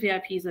badges.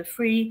 VIPs are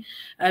free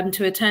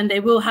to attend. They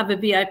will have a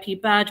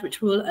VIP badge,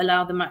 which will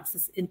allow them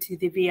access into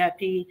the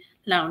VIP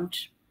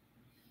lounge.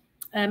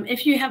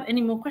 If you have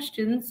any more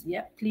questions,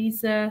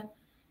 please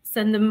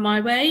send them my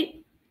way.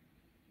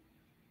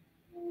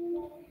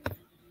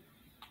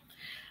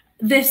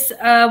 This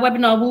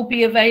webinar will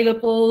be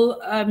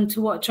available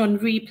to watch on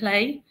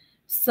replay.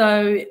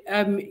 So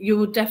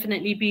you'll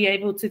definitely be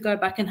able to go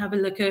back and have a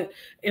look at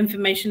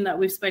information that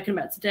we've spoken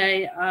about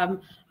today. I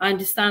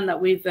understand that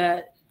we've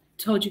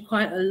told you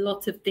quite a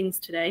lot of things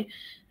today.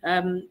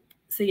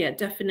 So yeah,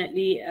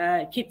 definitely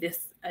keep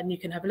this and you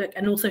can have a look,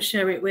 and also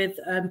share it with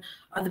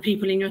other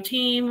people in your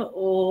team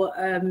or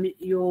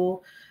your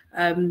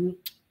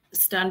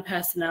stand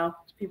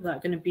personnel, people that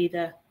are going to be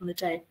there on the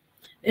day.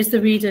 Is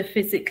the reader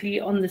physically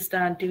on the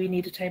stand? Do we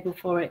need a table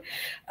for it?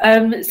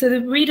 So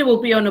the reader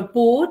will be on a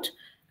board.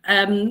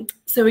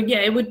 So yeah,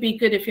 it would be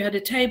good if you had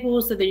a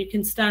table so that you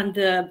can stand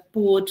the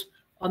board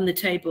on the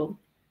table,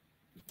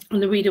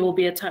 and the reader will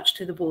be attached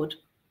to the board.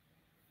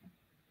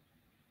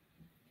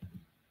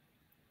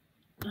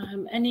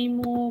 Any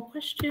more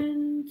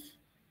questions?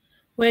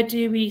 Where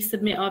do we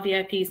submit our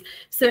VIPs?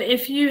 So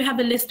if you have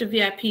a list of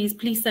VIPs,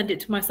 please send it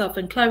to myself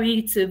and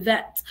Chloe to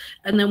vet,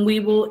 and then we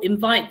will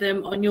invite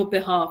them on your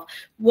behalf.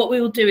 What we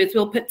will do is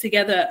we'll put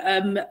together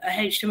a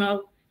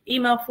HTML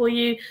email for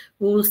you.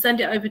 We'll send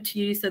it over to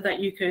you so that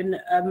you can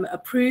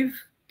approve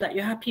that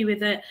you're happy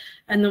with it,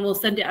 and then we'll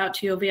send it out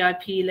to your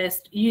VIP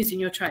list using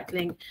your track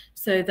link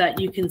so that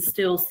you can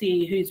still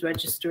see who's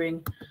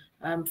registering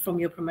from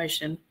your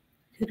promotion.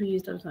 Could we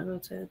use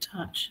double-sided to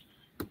attach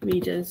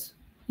readers?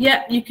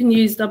 Yeah, you can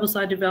use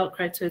double-sided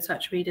Velcro to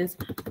attach readers.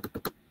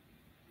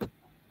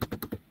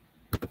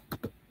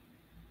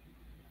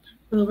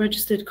 Will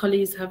registered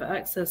colleagues have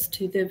access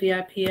to the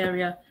VIP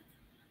area?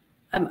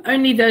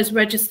 Only those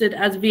registered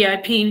as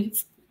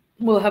VIPs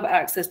will have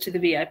access to the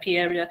VIP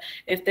area.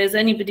 If there's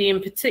anybody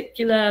in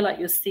particular, like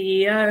your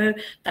CEO,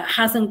 that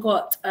hasn't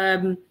got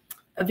a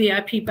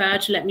VIP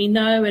badge, let me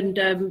know, and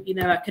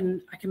I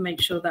can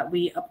make sure that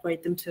we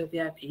upgrade them to a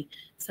VIP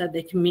so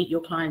they can meet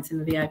your clients in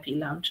the VIP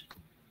lounge.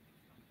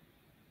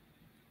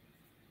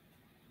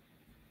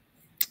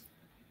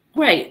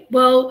 Great.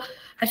 Well,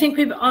 I think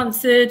we've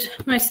answered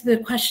most of the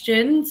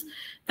questions.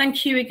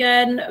 Thank you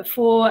again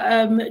for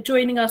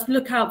joining us.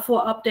 Look out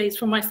for updates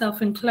from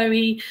myself and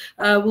Chloe.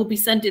 We'll be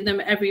sending them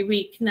every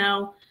week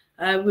now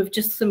with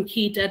just some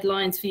key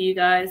deadlines for you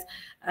guys.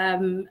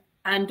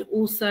 And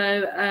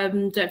also,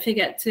 don't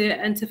forget to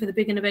enter for the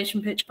Big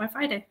Innovation Pitch by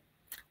Friday.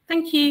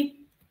 Thank you.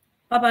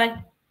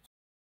 Bye-bye.